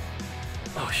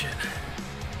 Oh, shit.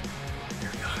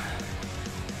 Here we go.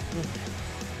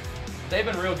 They've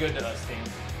been real good to us, team.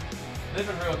 They've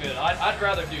been real good. I'd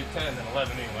rather do 10 than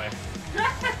 11 anyway.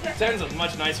 10's a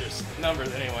much nicer number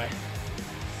anyway.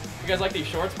 You guys like these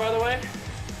shorts, by the way?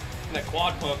 And that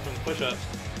quad pump from the push-ups.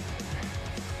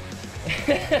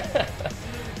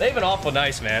 They've been awful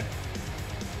nice, man.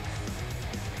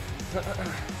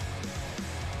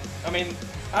 I mean,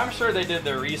 I'm sure they did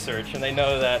their research and they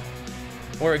know that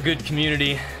we're a good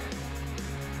community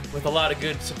with a lot of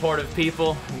good supportive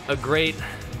people, a great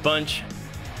bunch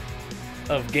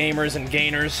of gamers and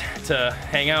gainers to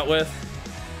hang out with.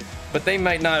 But they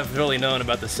might not have really known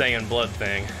about the Saiyan blood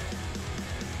thing.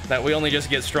 That we only just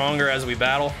get stronger as we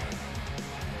battle.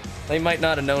 They might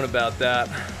not have known about that.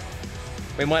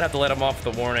 We might have to let them off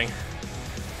with a warning.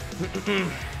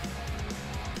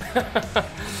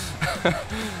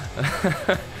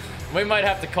 We might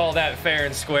have to call that fair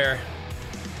and square.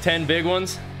 10 big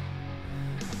ones.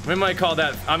 We might call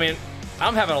that, I mean,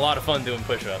 I'm having a lot of fun doing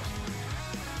push-ups.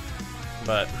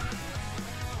 But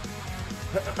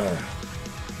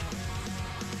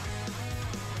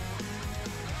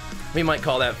we might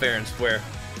call that fair and square.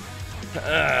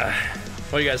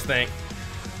 What do you guys think?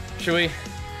 Should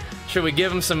we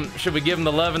give them some? Should we give them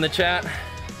the love in the chat?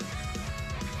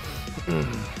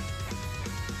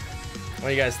 What do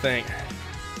you guys think?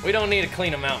 We don't need to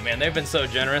clean them out, man. They've been so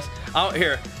generous.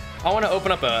 Here, I want to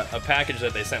open up a package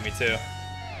that they sent me too.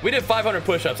 We did 500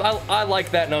 push-ups. I like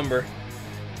that number.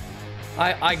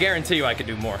 I guarantee you I could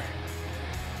do more.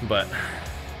 But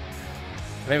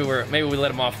maybe we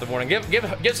let him off the warning.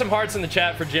 Give some hearts in the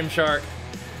chat for Gymshark.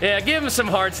 Yeah, give him some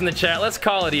hearts in the chat. Let's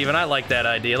call it even. I like that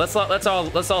idea. Let's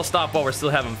all stop while we're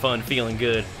still having fun, feeling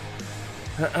good.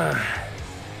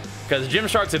 Because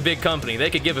Gymshark's a big company. They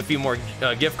could give a few more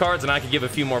gift cards, and I could give a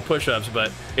few more push-ups,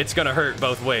 but it's gonna hurt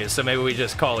both ways. So maybe we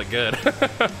just call it good.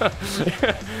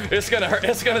 It's gonna hurt.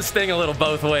 It's gonna sting a little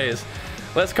both ways.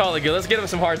 Let's call it good. Let's give him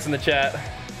some hearts in the chat.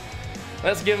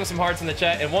 Let's give him some hearts in the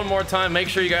chat. And one more time, make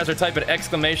sure you guys are typing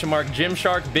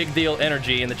 !Gymshark Big Deal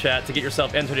Energy in the chat to get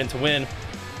yourself entered in to win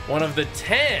one of the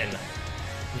 10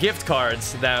 gift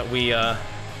cards that we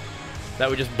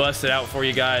just busted out for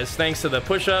you guys. Thanks to the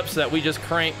push-ups that we just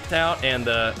cranked out and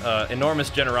the enormous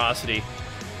generosity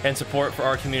and support for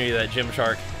our community that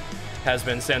Gymshark has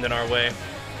been sending our way.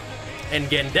 And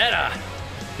Gendetta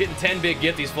getting 10 big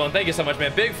gifties flowing. Thank you so much,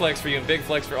 man. Big flex for you and big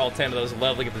flex for all 10 of those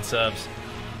lovely gifted subs.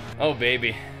 Oh,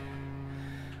 baby.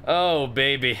 Oh,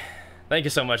 baby. Thank you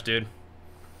so much, dude.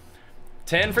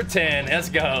 10 for 10. Let's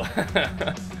go.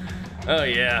 Oh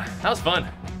yeah, that was fun.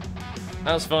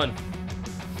 That was fun.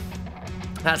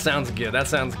 That sounds good. That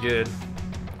sounds good.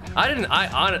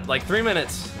 I like 3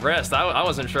 minutes rest. I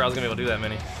wasn't sure I was gonna be able to do that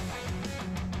many.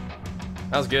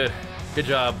 That was good. Good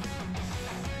job.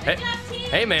 Good job, team.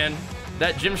 Hey man,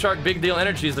 that Gymshark big deal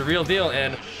energy is the real deal,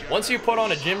 and once you put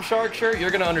on a Gymshark shirt,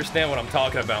 you're gonna understand what I'm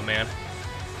talking about, man.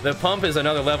 The pump is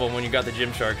another level when you got the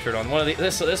Gymshark shirt on.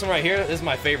 This one right here, this is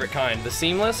my favorite kind. The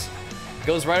seamless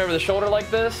goes right over the shoulder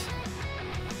like this.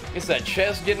 Gets that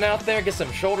chest getting out there, get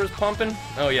some shoulders pumping.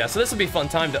 Oh yeah, so this would be a fun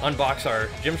time to unbox our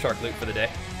Gymshark loot for the day.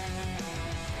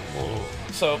 Whoa.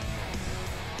 So,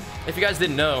 if you guys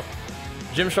didn't know,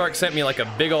 Gymshark sent me like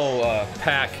a big ol'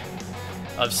 pack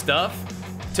of stuff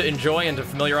to enjoy and to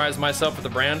familiarize myself with the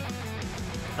brand.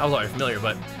 I was already familiar,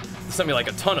 but they sent me like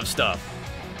a ton of stuff.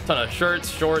 A ton of shirts,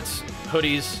 shorts,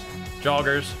 hoodies,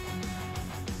 joggers.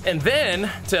 And then,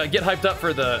 to get hyped up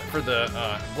for the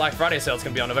Black Friday sale, it's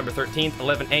gonna be on November 13th,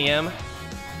 11 a.m.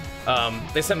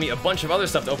 They sent me a bunch of other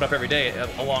stuff to open up every day,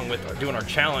 along with doing our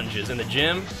challenges in the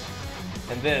gym,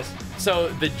 and this. So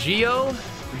the Geo,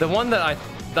 the one that I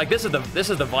like, this is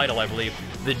the Vital, I believe.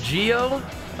 The Geo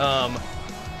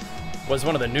was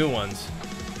one of the new ones,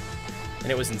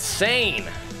 and it was insane.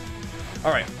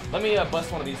 All right, let me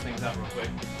bust one of these things out real quick.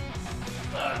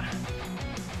 There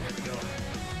we go.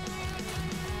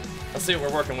 Let's see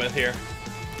what we're working with here.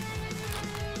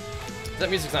 That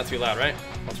music's not too loud, right?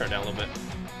 I'll turn it down a little bit.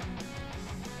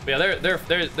 But yeah,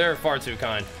 they're far too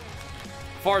kind.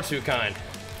 Far too kind.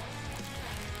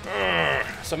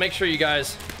 So make sure you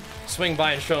guys swing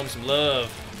by and show them some love.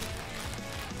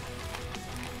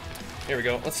 Here we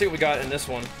go. Let's see what we got in this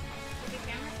one.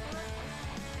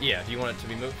 Yeah, do you want it to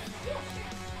be moved?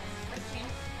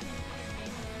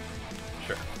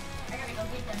 Sure.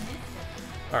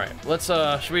 All right, let's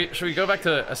should we go back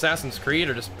to Assassin's Creed,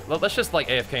 or let's just like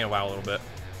AFK and WoW a little bit.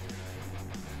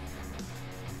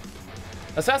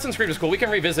 Assassin's Creed was cool. We can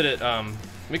revisit it.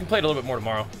 We can play it a little bit more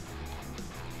tomorrow.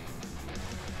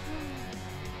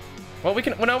 Well, we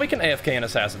can AFK in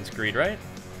Assassin's Creed, right?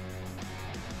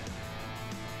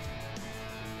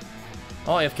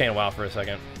 I'll AFK and WoW for a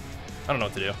second. I don't know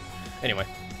what to do. Anyway,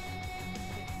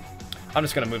 I'm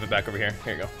just gonna move it back over here.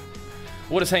 Here you go.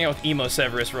 We'll just hang out with Emo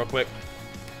Severus real quick.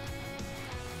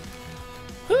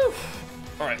 Whew.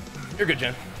 All right, you're good,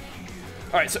 Jen.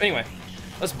 All right, so anyway,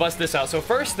 let's bust this out. So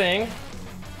first thing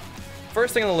on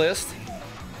the list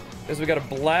is we got a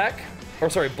block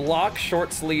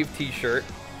short sleeve t-shirt.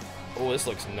 Oh, this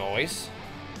looks nice.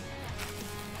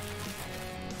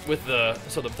 With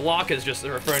so the block is just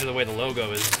referring to the way the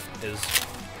logo is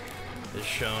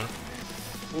shown.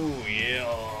 Ooh,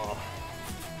 yeah.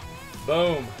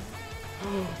 Boom.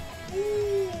 Oh,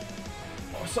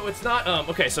 so it's not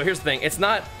okay, so here's the thing. It's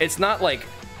not like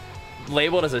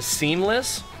labeled as a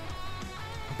seamless,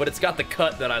 but it's got the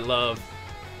cut that I love.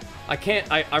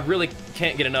 I really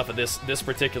can't get enough of this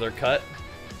particular cut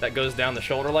that goes down the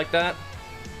shoulder like that.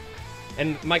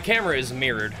 And my camera is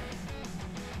mirrored,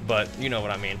 but you know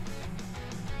what I mean.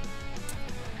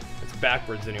 It's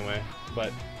backwards anyway,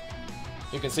 but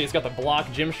you can see it's got the block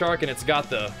Gymshark, and it's got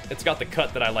the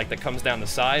cut that I like that comes down the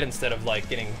side instead of like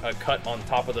getting a cut on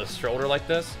top of the shoulder like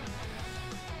this.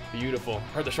 Beautiful.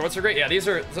 Heard the shorts are great. Yeah, these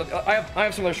are. So I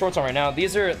have some of their shorts on right now.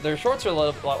 Their shorts are a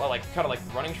little like kind of like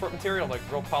running short material, like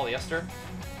real polyester.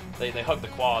 They hug the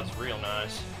quads real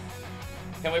nice.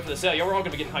 Can't wait for the sale. Yeah, we're all gonna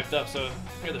be getting hyped up. So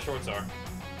here the shorts are.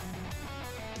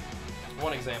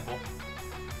 One example.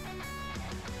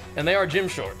 And they are gym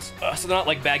shorts, so they're not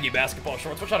like baggy basketball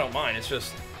shorts, which I don't mind. It's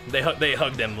just they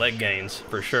hug them leg gains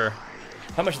for sure.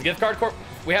 How much is the gift card, Corp?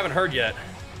 We haven't heard yet.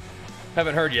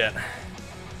 We'll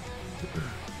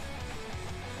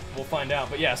find out.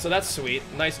 But yeah, so that's sweet.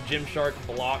 Nice Gymshark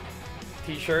block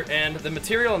t-shirt, and the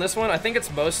material in this one, I think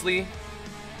it's most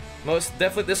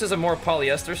definitely. This is a more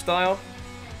polyester style.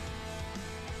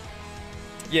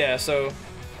 Yeah. So,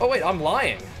 oh wait, I'm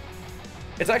lying.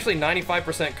 It's actually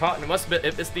 95% cotton. It must be.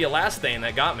 It's the elastane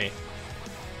that got me.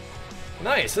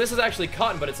 Nice. So this is actually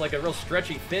cotton, but it's like a real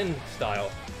stretchy, thin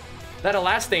style. That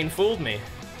elastane fooled me.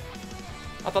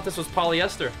 I thought this was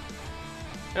polyester.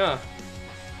 Yeah.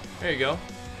 There you go.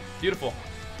 Beautiful.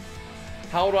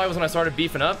 How old I was when I started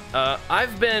beefing up?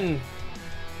 I've been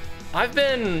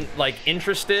like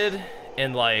interested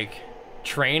in like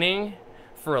training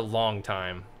for a long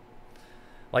time.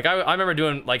 Like I remember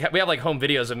doing like we have like home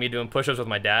videos of me doing push-ups with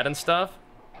my dad and stuff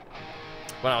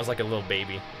when I was like a little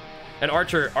baby. And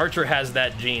Archer has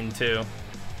that gene too.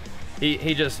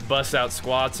 He just busts out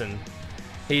squats, and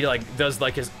he like does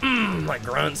like his like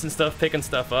grunts and stuff, picking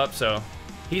stuff up. So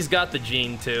he's got the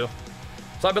gene too.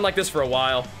 So I've been like this for a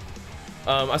while.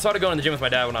 I started going to the gym with my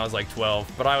dad when I was like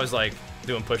 12, but I was like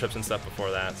doing push-ups and stuff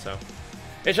before that. So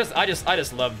it's just I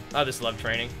just love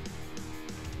training.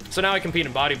 So now I compete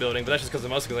in bodybuilding, but that's just because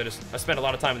mostly I spend a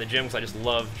lot of time in the gym because I just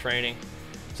love training.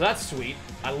 So that's sweet.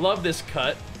 I love this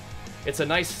cut. It's a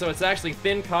nice, so it's actually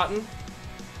thin cotton,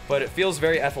 but it feels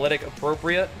very athletic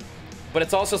appropriate. But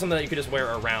it's also something that you could just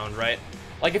wear around, right?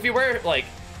 Like if you wear like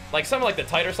some of like the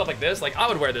tighter stuff like this, like I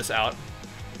would wear this out,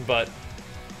 but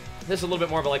this is a little bit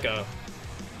more of like a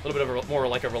little bit of a more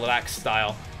like a relaxed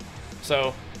style.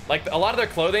 So like a lot of their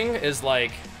clothing is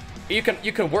like you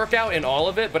can work out in all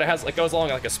of it, but it goes along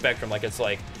like a spectrum. Like it's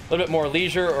like a little bit more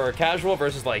leisure or casual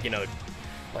versus like, you know,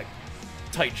 like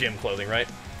tight gym clothing, right?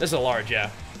 This is a large, yeah.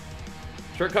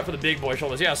 Short cut for the big boy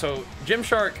shoulders. Yeah, so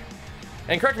Gymshark,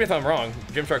 and correct me if I'm wrong,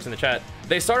 Gymshark's in the chat.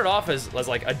 They started off as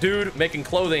like a dude making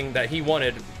clothing that he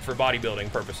wanted for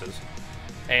bodybuilding purposes.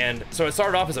 And so it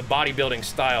started off as a bodybuilding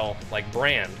style like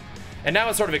brand. And now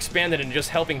it's sort of expanded into just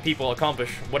helping people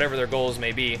accomplish whatever their goals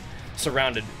may be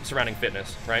surrounding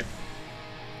fitness, right?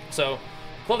 So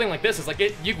clothing like this is like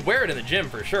you can wear it in the gym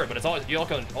for sure, but it's always, you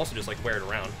can also just like wear it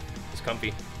around. It's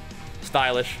comfy,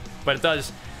 stylish, but it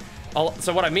does.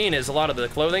 So what I mean is a lot of the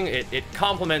clothing, it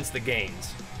complements the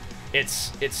gains.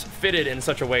 It's fitted in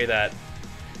such a way that,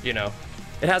 you know,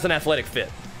 it has an athletic fit.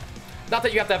 Not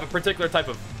that you have to have a particular type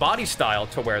of body style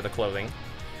to wear the clothing.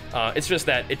 It's just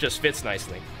that it just fits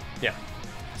nicely. Yeah.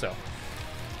 So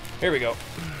here we go.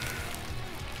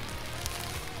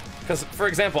 Because, for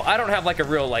example, I don't have like a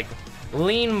real like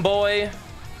lean boy,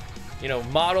 you know,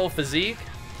 model physique,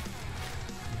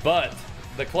 but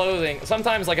the clothing,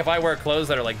 sometimes like if I wear clothes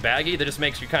that are like baggy, that just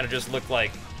makes you kind of just look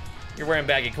like you're wearing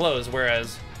baggy clothes,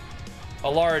 whereas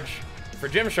a large for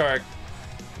Gymshark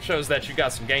shows that you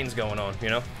got some gains going on, you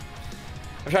know?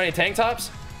 I'm trying any tank tops.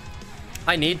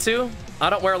 I need to. I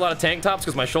don't wear a lot of tank tops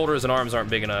because my shoulders and arms aren't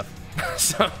big enough.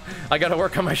 So I gotta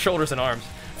work on my shoulders and arms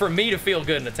for me to feel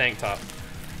good in a tank top.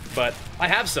 But I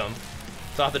have some,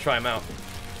 so I'll have to try them out.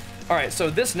 All right,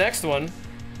 so this next one,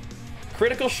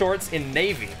 critical shorts in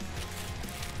navy.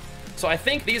 So I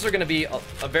think these are gonna be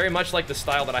a very much like the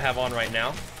style that I have on right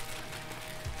now.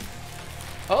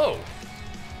 Oh,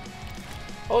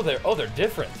 they're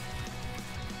different.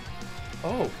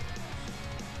 Oh,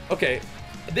 okay.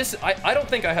 This, I don't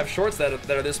think I have shorts that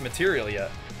are this material yet.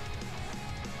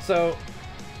 So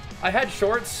I had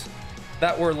shorts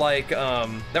that were like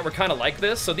that were kind of like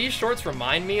this. So these shorts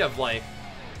remind me of like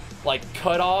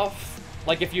cut off,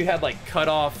 like if you had like cut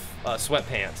off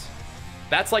sweatpants.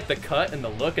 That's like the cut and the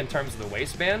look in terms of the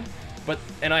waistband. But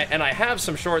and I have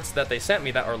some shorts that they sent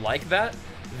me that are like that.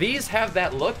 These have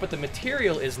that look, but the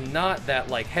material is not that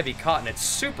like heavy cotton. It's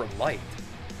super light.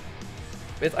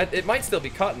 It might still be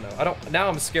cotton though. Now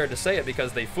I'm scared to say it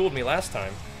because they fooled me last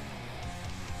time.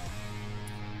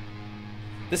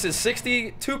 This is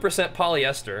 62%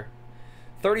 polyester,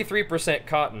 33%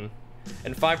 cotton,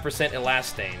 and 5%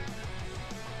 elastane.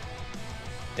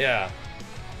 Yeah.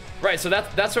 Right, so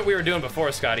that's what we were doing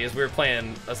before, Scotty, is we were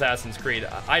playing Assassin's Creed.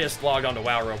 I just logged on to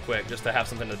WoW real quick just to have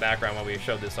something in the background while we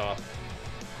showed this off.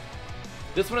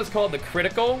 This one is called the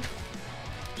Critical.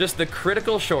 Just the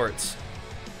Critical shorts.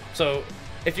 So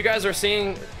if you guys are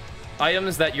seeing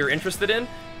items that you're interested in,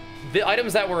 the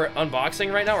items that we're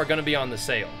unboxing right now are going to be on the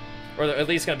sale, or at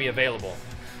least going to be available.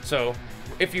 So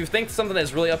if you think something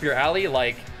that's really up your alley,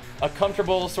 like a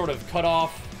comfortable sort of cut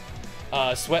off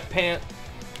sweatpant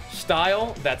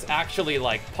style that's actually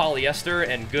like polyester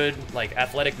and good like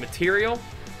athletic material,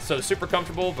 so super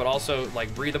comfortable but also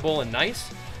like breathable and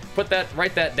nice,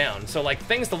 write that down. So like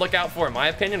things to look out for in my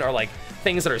opinion are like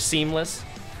things that are seamless.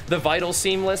 The Vital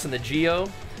Seamless and the Geo,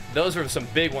 those are some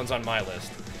big ones on my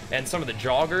list. And some of the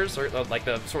joggers, or like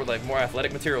the sort of like more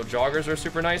athletic material joggers, are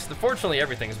super nice. Fortunately,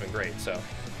 everything's been great, so.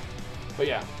 But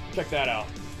yeah, check that out.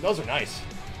 Those are nice.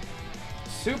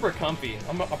 Super comfy.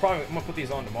 I'm gonna put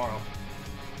these on tomorrow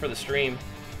for the stream.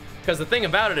 Because the thing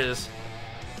about it is,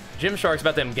 Gymshark's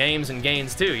about them games and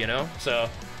gains too, you know? So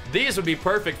these would be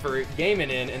perfect for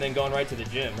gaming in and then going right to the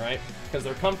gym, right? Because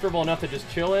they're comfortable enough to just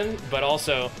chill in, but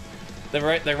also the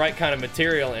right kind of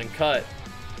material and cut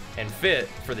and fit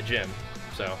for the gym.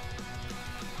 So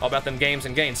all about them games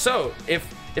and gains. So if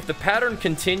the pattern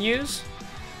continues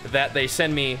that they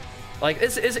send me, like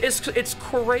it's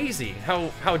crazy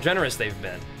how generous they've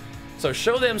been. So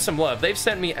show them some love. They've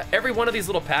sent me every one of these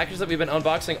little packages that we've been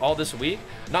unboxing all this week,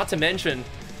 not to mention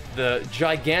the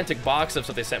gigantic box of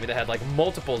stuff they sent me that had like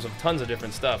multiples of tons of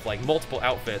different stuff, like multiple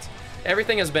outfits.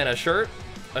 Everything has been a shirt,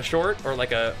 a short, or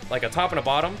like a top and a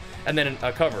bottom, and then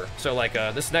a cover. So like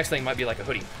this next thing might be like a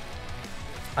hoodie.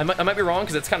 I might be wrong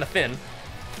because it's kind of thin,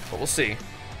 but we'll see.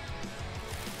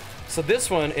 So this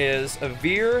one is a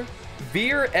Veer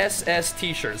SS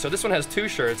t-shirt. So this one has 2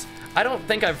 shirts. I don't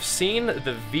think I've seen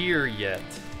the Veer yet.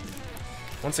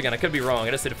 Once again, I could be wrong.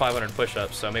 I just did 500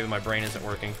 push-ups, so maybe my brain isn't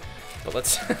working. But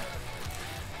let's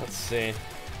let's see.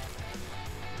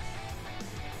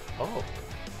 Oh.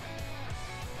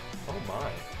 Oh my.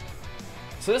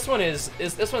 So this one is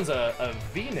this one's a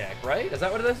V-neck, right? Is that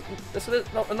what it is? This is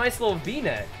a nice little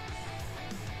V-neck.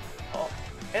 Oh.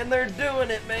 And they're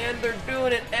doing it, man. They're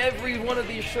doing it. Every one of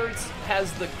these shirts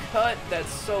has the cut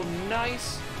that's so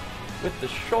nice with the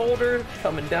shoulder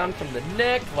coming down from the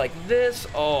neck like this.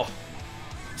 Oh.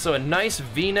 So a nice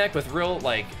V-neck with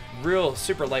real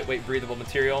super lightweight breathable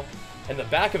material. And the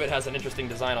back of it has an interesting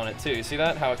design on it too. You see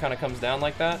that? How it kind of comes down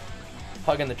like that?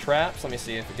 Hugging the traps. Let me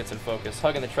see if it gets in focus.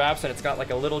 Hugging the traps, and it's got like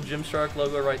a little Gymshark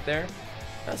logo right there.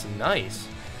 That's nice.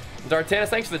 Dartanis,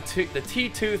 thanks for the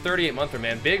T2 38-monther,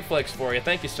 man. Big flex for you.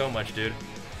 Thank you so much, dude.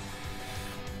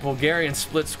 Bulgarian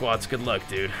split squats. Good luck,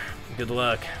 dude. Good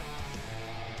luck.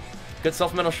 Good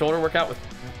supplemental shoulder workout with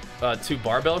 2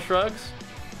 barbell shrugs.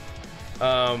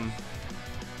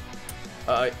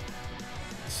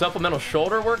 Supplemental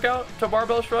shoulder workout to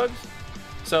barbell shrugs.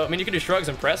 So, I mean, you can do shrugs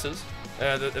and presses.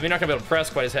 You're not going to be able to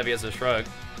press quite as heavy as a shrug.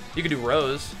 You can do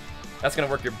rows. That's going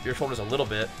to work your shoulders a little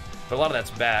bit, but a lot of that's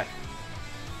back.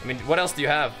 I mean, what else do you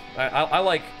have? I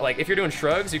like if you're doing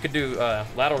shrugs, you could do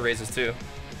lateral raises too.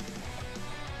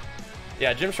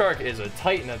 Yeah, Gymshark is a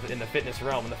titan in the fitness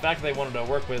realm, and the fact that they wanted to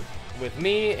work with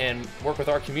me and work with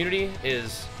our community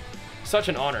is such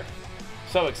an honor.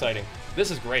 So exciting. This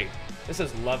is great. This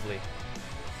is lovely.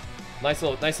 Nice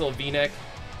little V-neck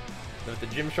with the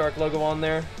Gymshark logo on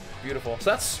there. Beautiful.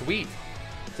 So that's sweet.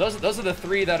 So those are the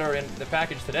 3 that are in the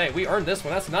package today. We earned this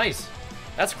one. That's nice.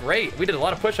 That's great. We did a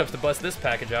lot of push-ups to bust this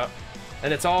package out.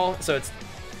 And it's all, so it's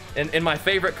in my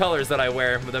favorite colors that I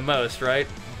wear the most, right?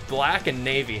 Black and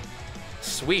navy.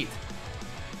 Sweet.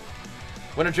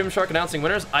 Winner Gymshark announcing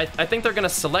winners. I think they're gonna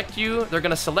select you. They're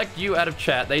gonna select you out of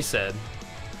chat, they said.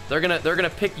 They're gonna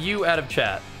pick you out of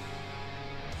chat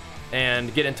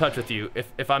and get in touch with you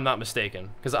if I'm not mistaken.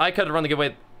 Because I could have run the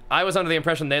giveaway. I was under the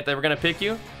impression that they were gonna pick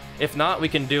you. If not, we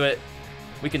can do it.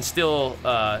 We can still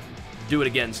do it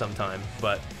again sometime,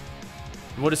 but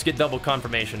we'll just get double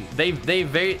confirmation. If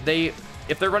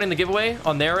they're running the giveaway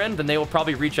on their end, then they will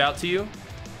probably reach out to you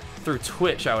through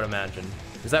Twitch, I would imagine.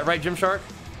 Is that right, Gymshark?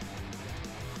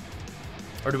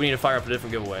 Or do we need to fire up a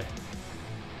different giveaway?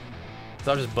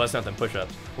 So I'll just bust out them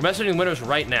push-ups. We're messaging winners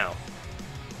right now.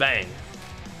 Bang.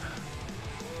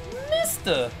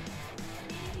 Mister.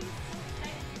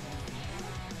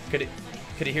 Could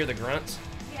he hear the grunts?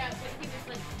 Yeah, but he was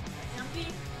like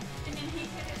jumping, and then he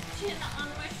hit his chin on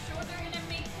my shoulder, and it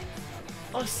made him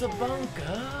so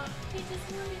Osabonka. He just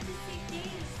wanted to see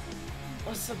this.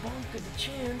 Osabonka the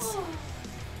chance.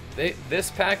 This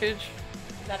package.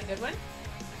 Is that a good one?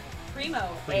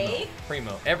 Primo, eh?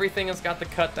 Primo. Everything has got the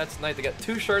cut. That's nice. They got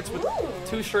 2 shirts with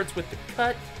the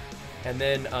cut, and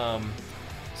then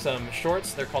some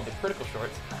shorts. They're called the critical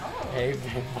shorts. Oh. Hey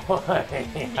boy.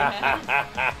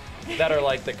 That are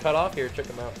like the cut off. Here, check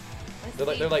them out.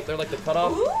 They're like the cut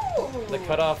off. Ooh. The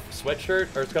cut off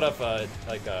sweatshirt, or it's cut off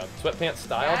like sweatpants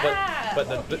style, Yeah.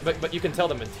 but you can tell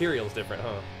the material's different,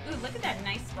 huh? Ooh, look at that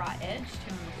nice raw edge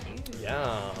to him too.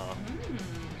 Yeah.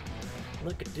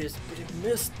 Look at this big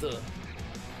mister. That's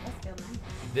still nice.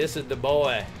 This is the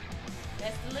boy.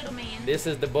 That's the little man. This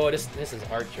is the boy. This is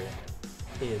Archer.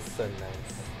 He is so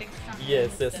nice. Big, strong Yes,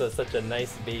 mister. this is such a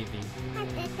nice baby.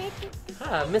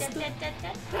 Hi, mister.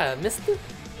 Hi, mister. Here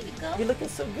you go. You're looking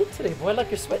so good today, boy. I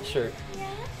like your sweatshirt. Yeah.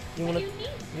 You What wanna do you need?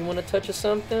 you wanna touch of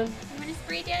something? You want to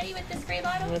spray daddy with the spray You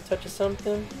bottle? wanna touch of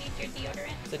something? You need your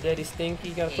deodorant. Is the daddy stinky?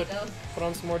 You gotta There you go. put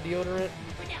on some more deodorant.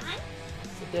 Put it on.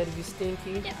 Is the daddy be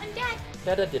stinky? Put it on, Dad.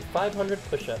 Dada did 500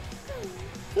 push-ups.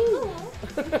 Cool.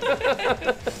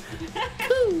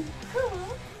 Cool.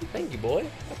 Cool. Thank you, boy.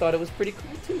 I thought it was pretty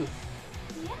cool too.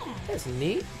 Yeah. That's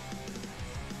neat.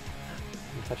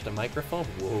 You touched a microphone?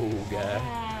 Whoa, guy.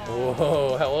 Wow.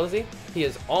 Whoa, how old is he? He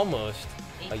is almost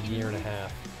a 18 year and a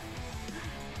half.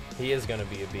 He is gonna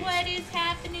be a beast. What is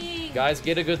happening? Guys,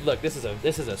 get a good look. This is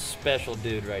a special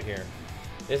dude right here.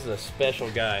 This is a special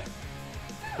guy.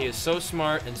 He is so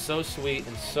smart and so sweet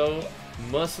and so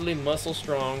muscly, muscle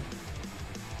strong.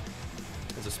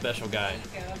 He's a special guy.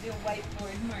 There you go, the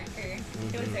whiteboard marker.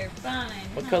 Those are fun.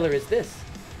 What color is this?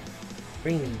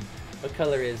 Green. What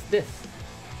color is this?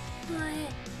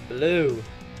 What? Blue.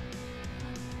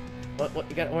 What?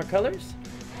 You got more colors?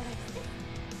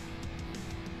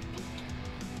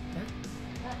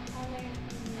 What color is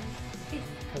this?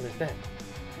 What color is that?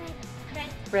 Red.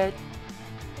 Red.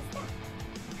 What's that?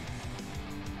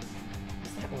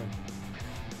 What's that one?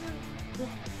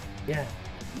 Yeah.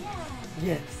 Yeah.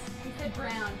 Yes. He said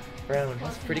brown. Brown.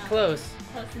 Close That's pretty enough. close.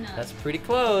 Close enough. That's pretty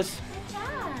close. Good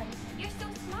job. You're so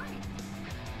smart.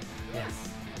 Yes.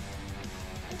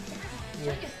 Good job.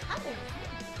 Yes. Show your colors.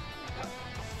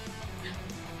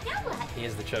 Now what? He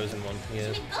is the chosen one. He Should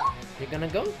is. we go? You're gonna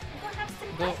go? Go have some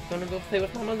fun. Gonna go play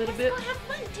with Mama a little bit? Let's go have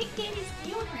fun. Take Daddy's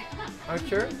deodorant. Come on.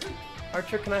 Archer?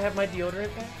 Archer, can I have my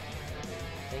deodorant back?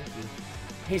 Thank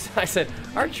you. I said,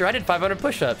 Archer, I did 500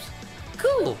 push-ups.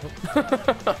 Cool.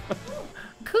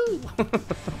 Cool.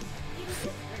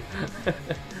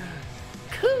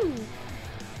 Cool.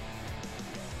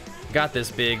 Got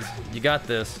this, Biggs. You got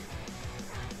this.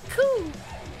 Cool.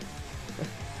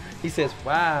 He says,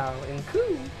 wow, and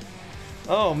cool.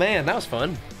 Oh, man, that was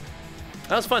fun.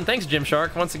 That was fun. Thanks,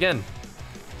 Gymshark, once again.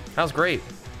 That was great.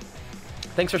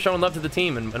 Thanks for showing love to the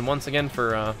team, and once again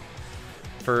for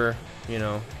you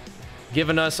know,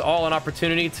 giving us all an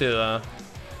opportunity to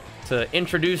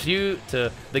introduce you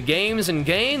to the games and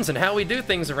gains and how we do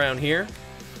things around here,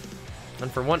 and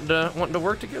for wanting to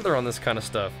work together on this kind of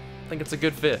stuff. I think it's a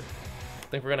good fit. I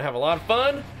think we're gonna have a lot of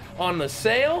fun on the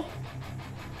sale,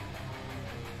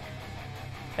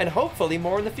 and hopefully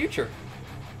more in the future.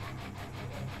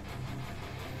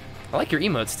 I like your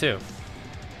emotes too.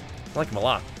 I like them a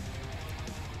lot.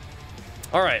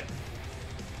 All right.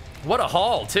 What a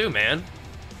haul too, man.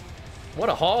 What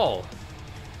a haul.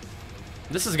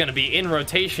 This is gonna be in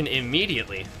rotation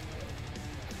immediately.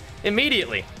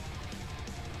 Immediately.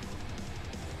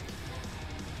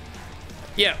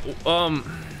 Yeah, oh,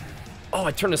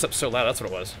 I turned this up so loud, that's what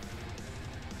it was.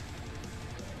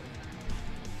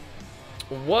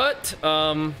 What,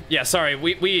 yeah, sorry,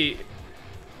 we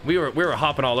were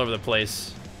hopping all over the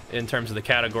place in terms of the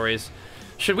categories.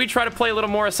 Should we try to play a little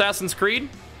more Assassin's Creed?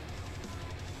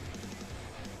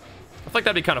 I feel like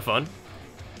that'd be kind of fun.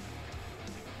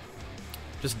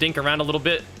 Just dink around a little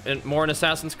bit and more in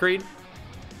Assassin's Creed.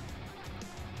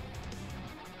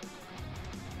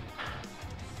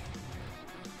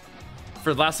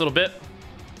 For the last little bit.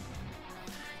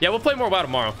 Yeah, we'll play more WoW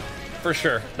tomorrow. For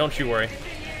sure. Don't you worry.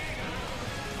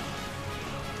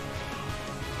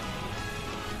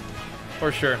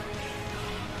 For sure.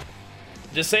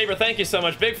 Just Saber, thank you so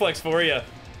much. Big flex for you.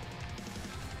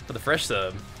 For the fresh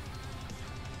sub.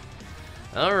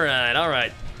 Alright,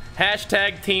 alright.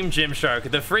 Hashtag Team Gymshark.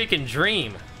 The freaking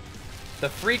dream. The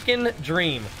freaking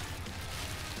dream.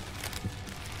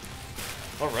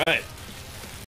 Alright.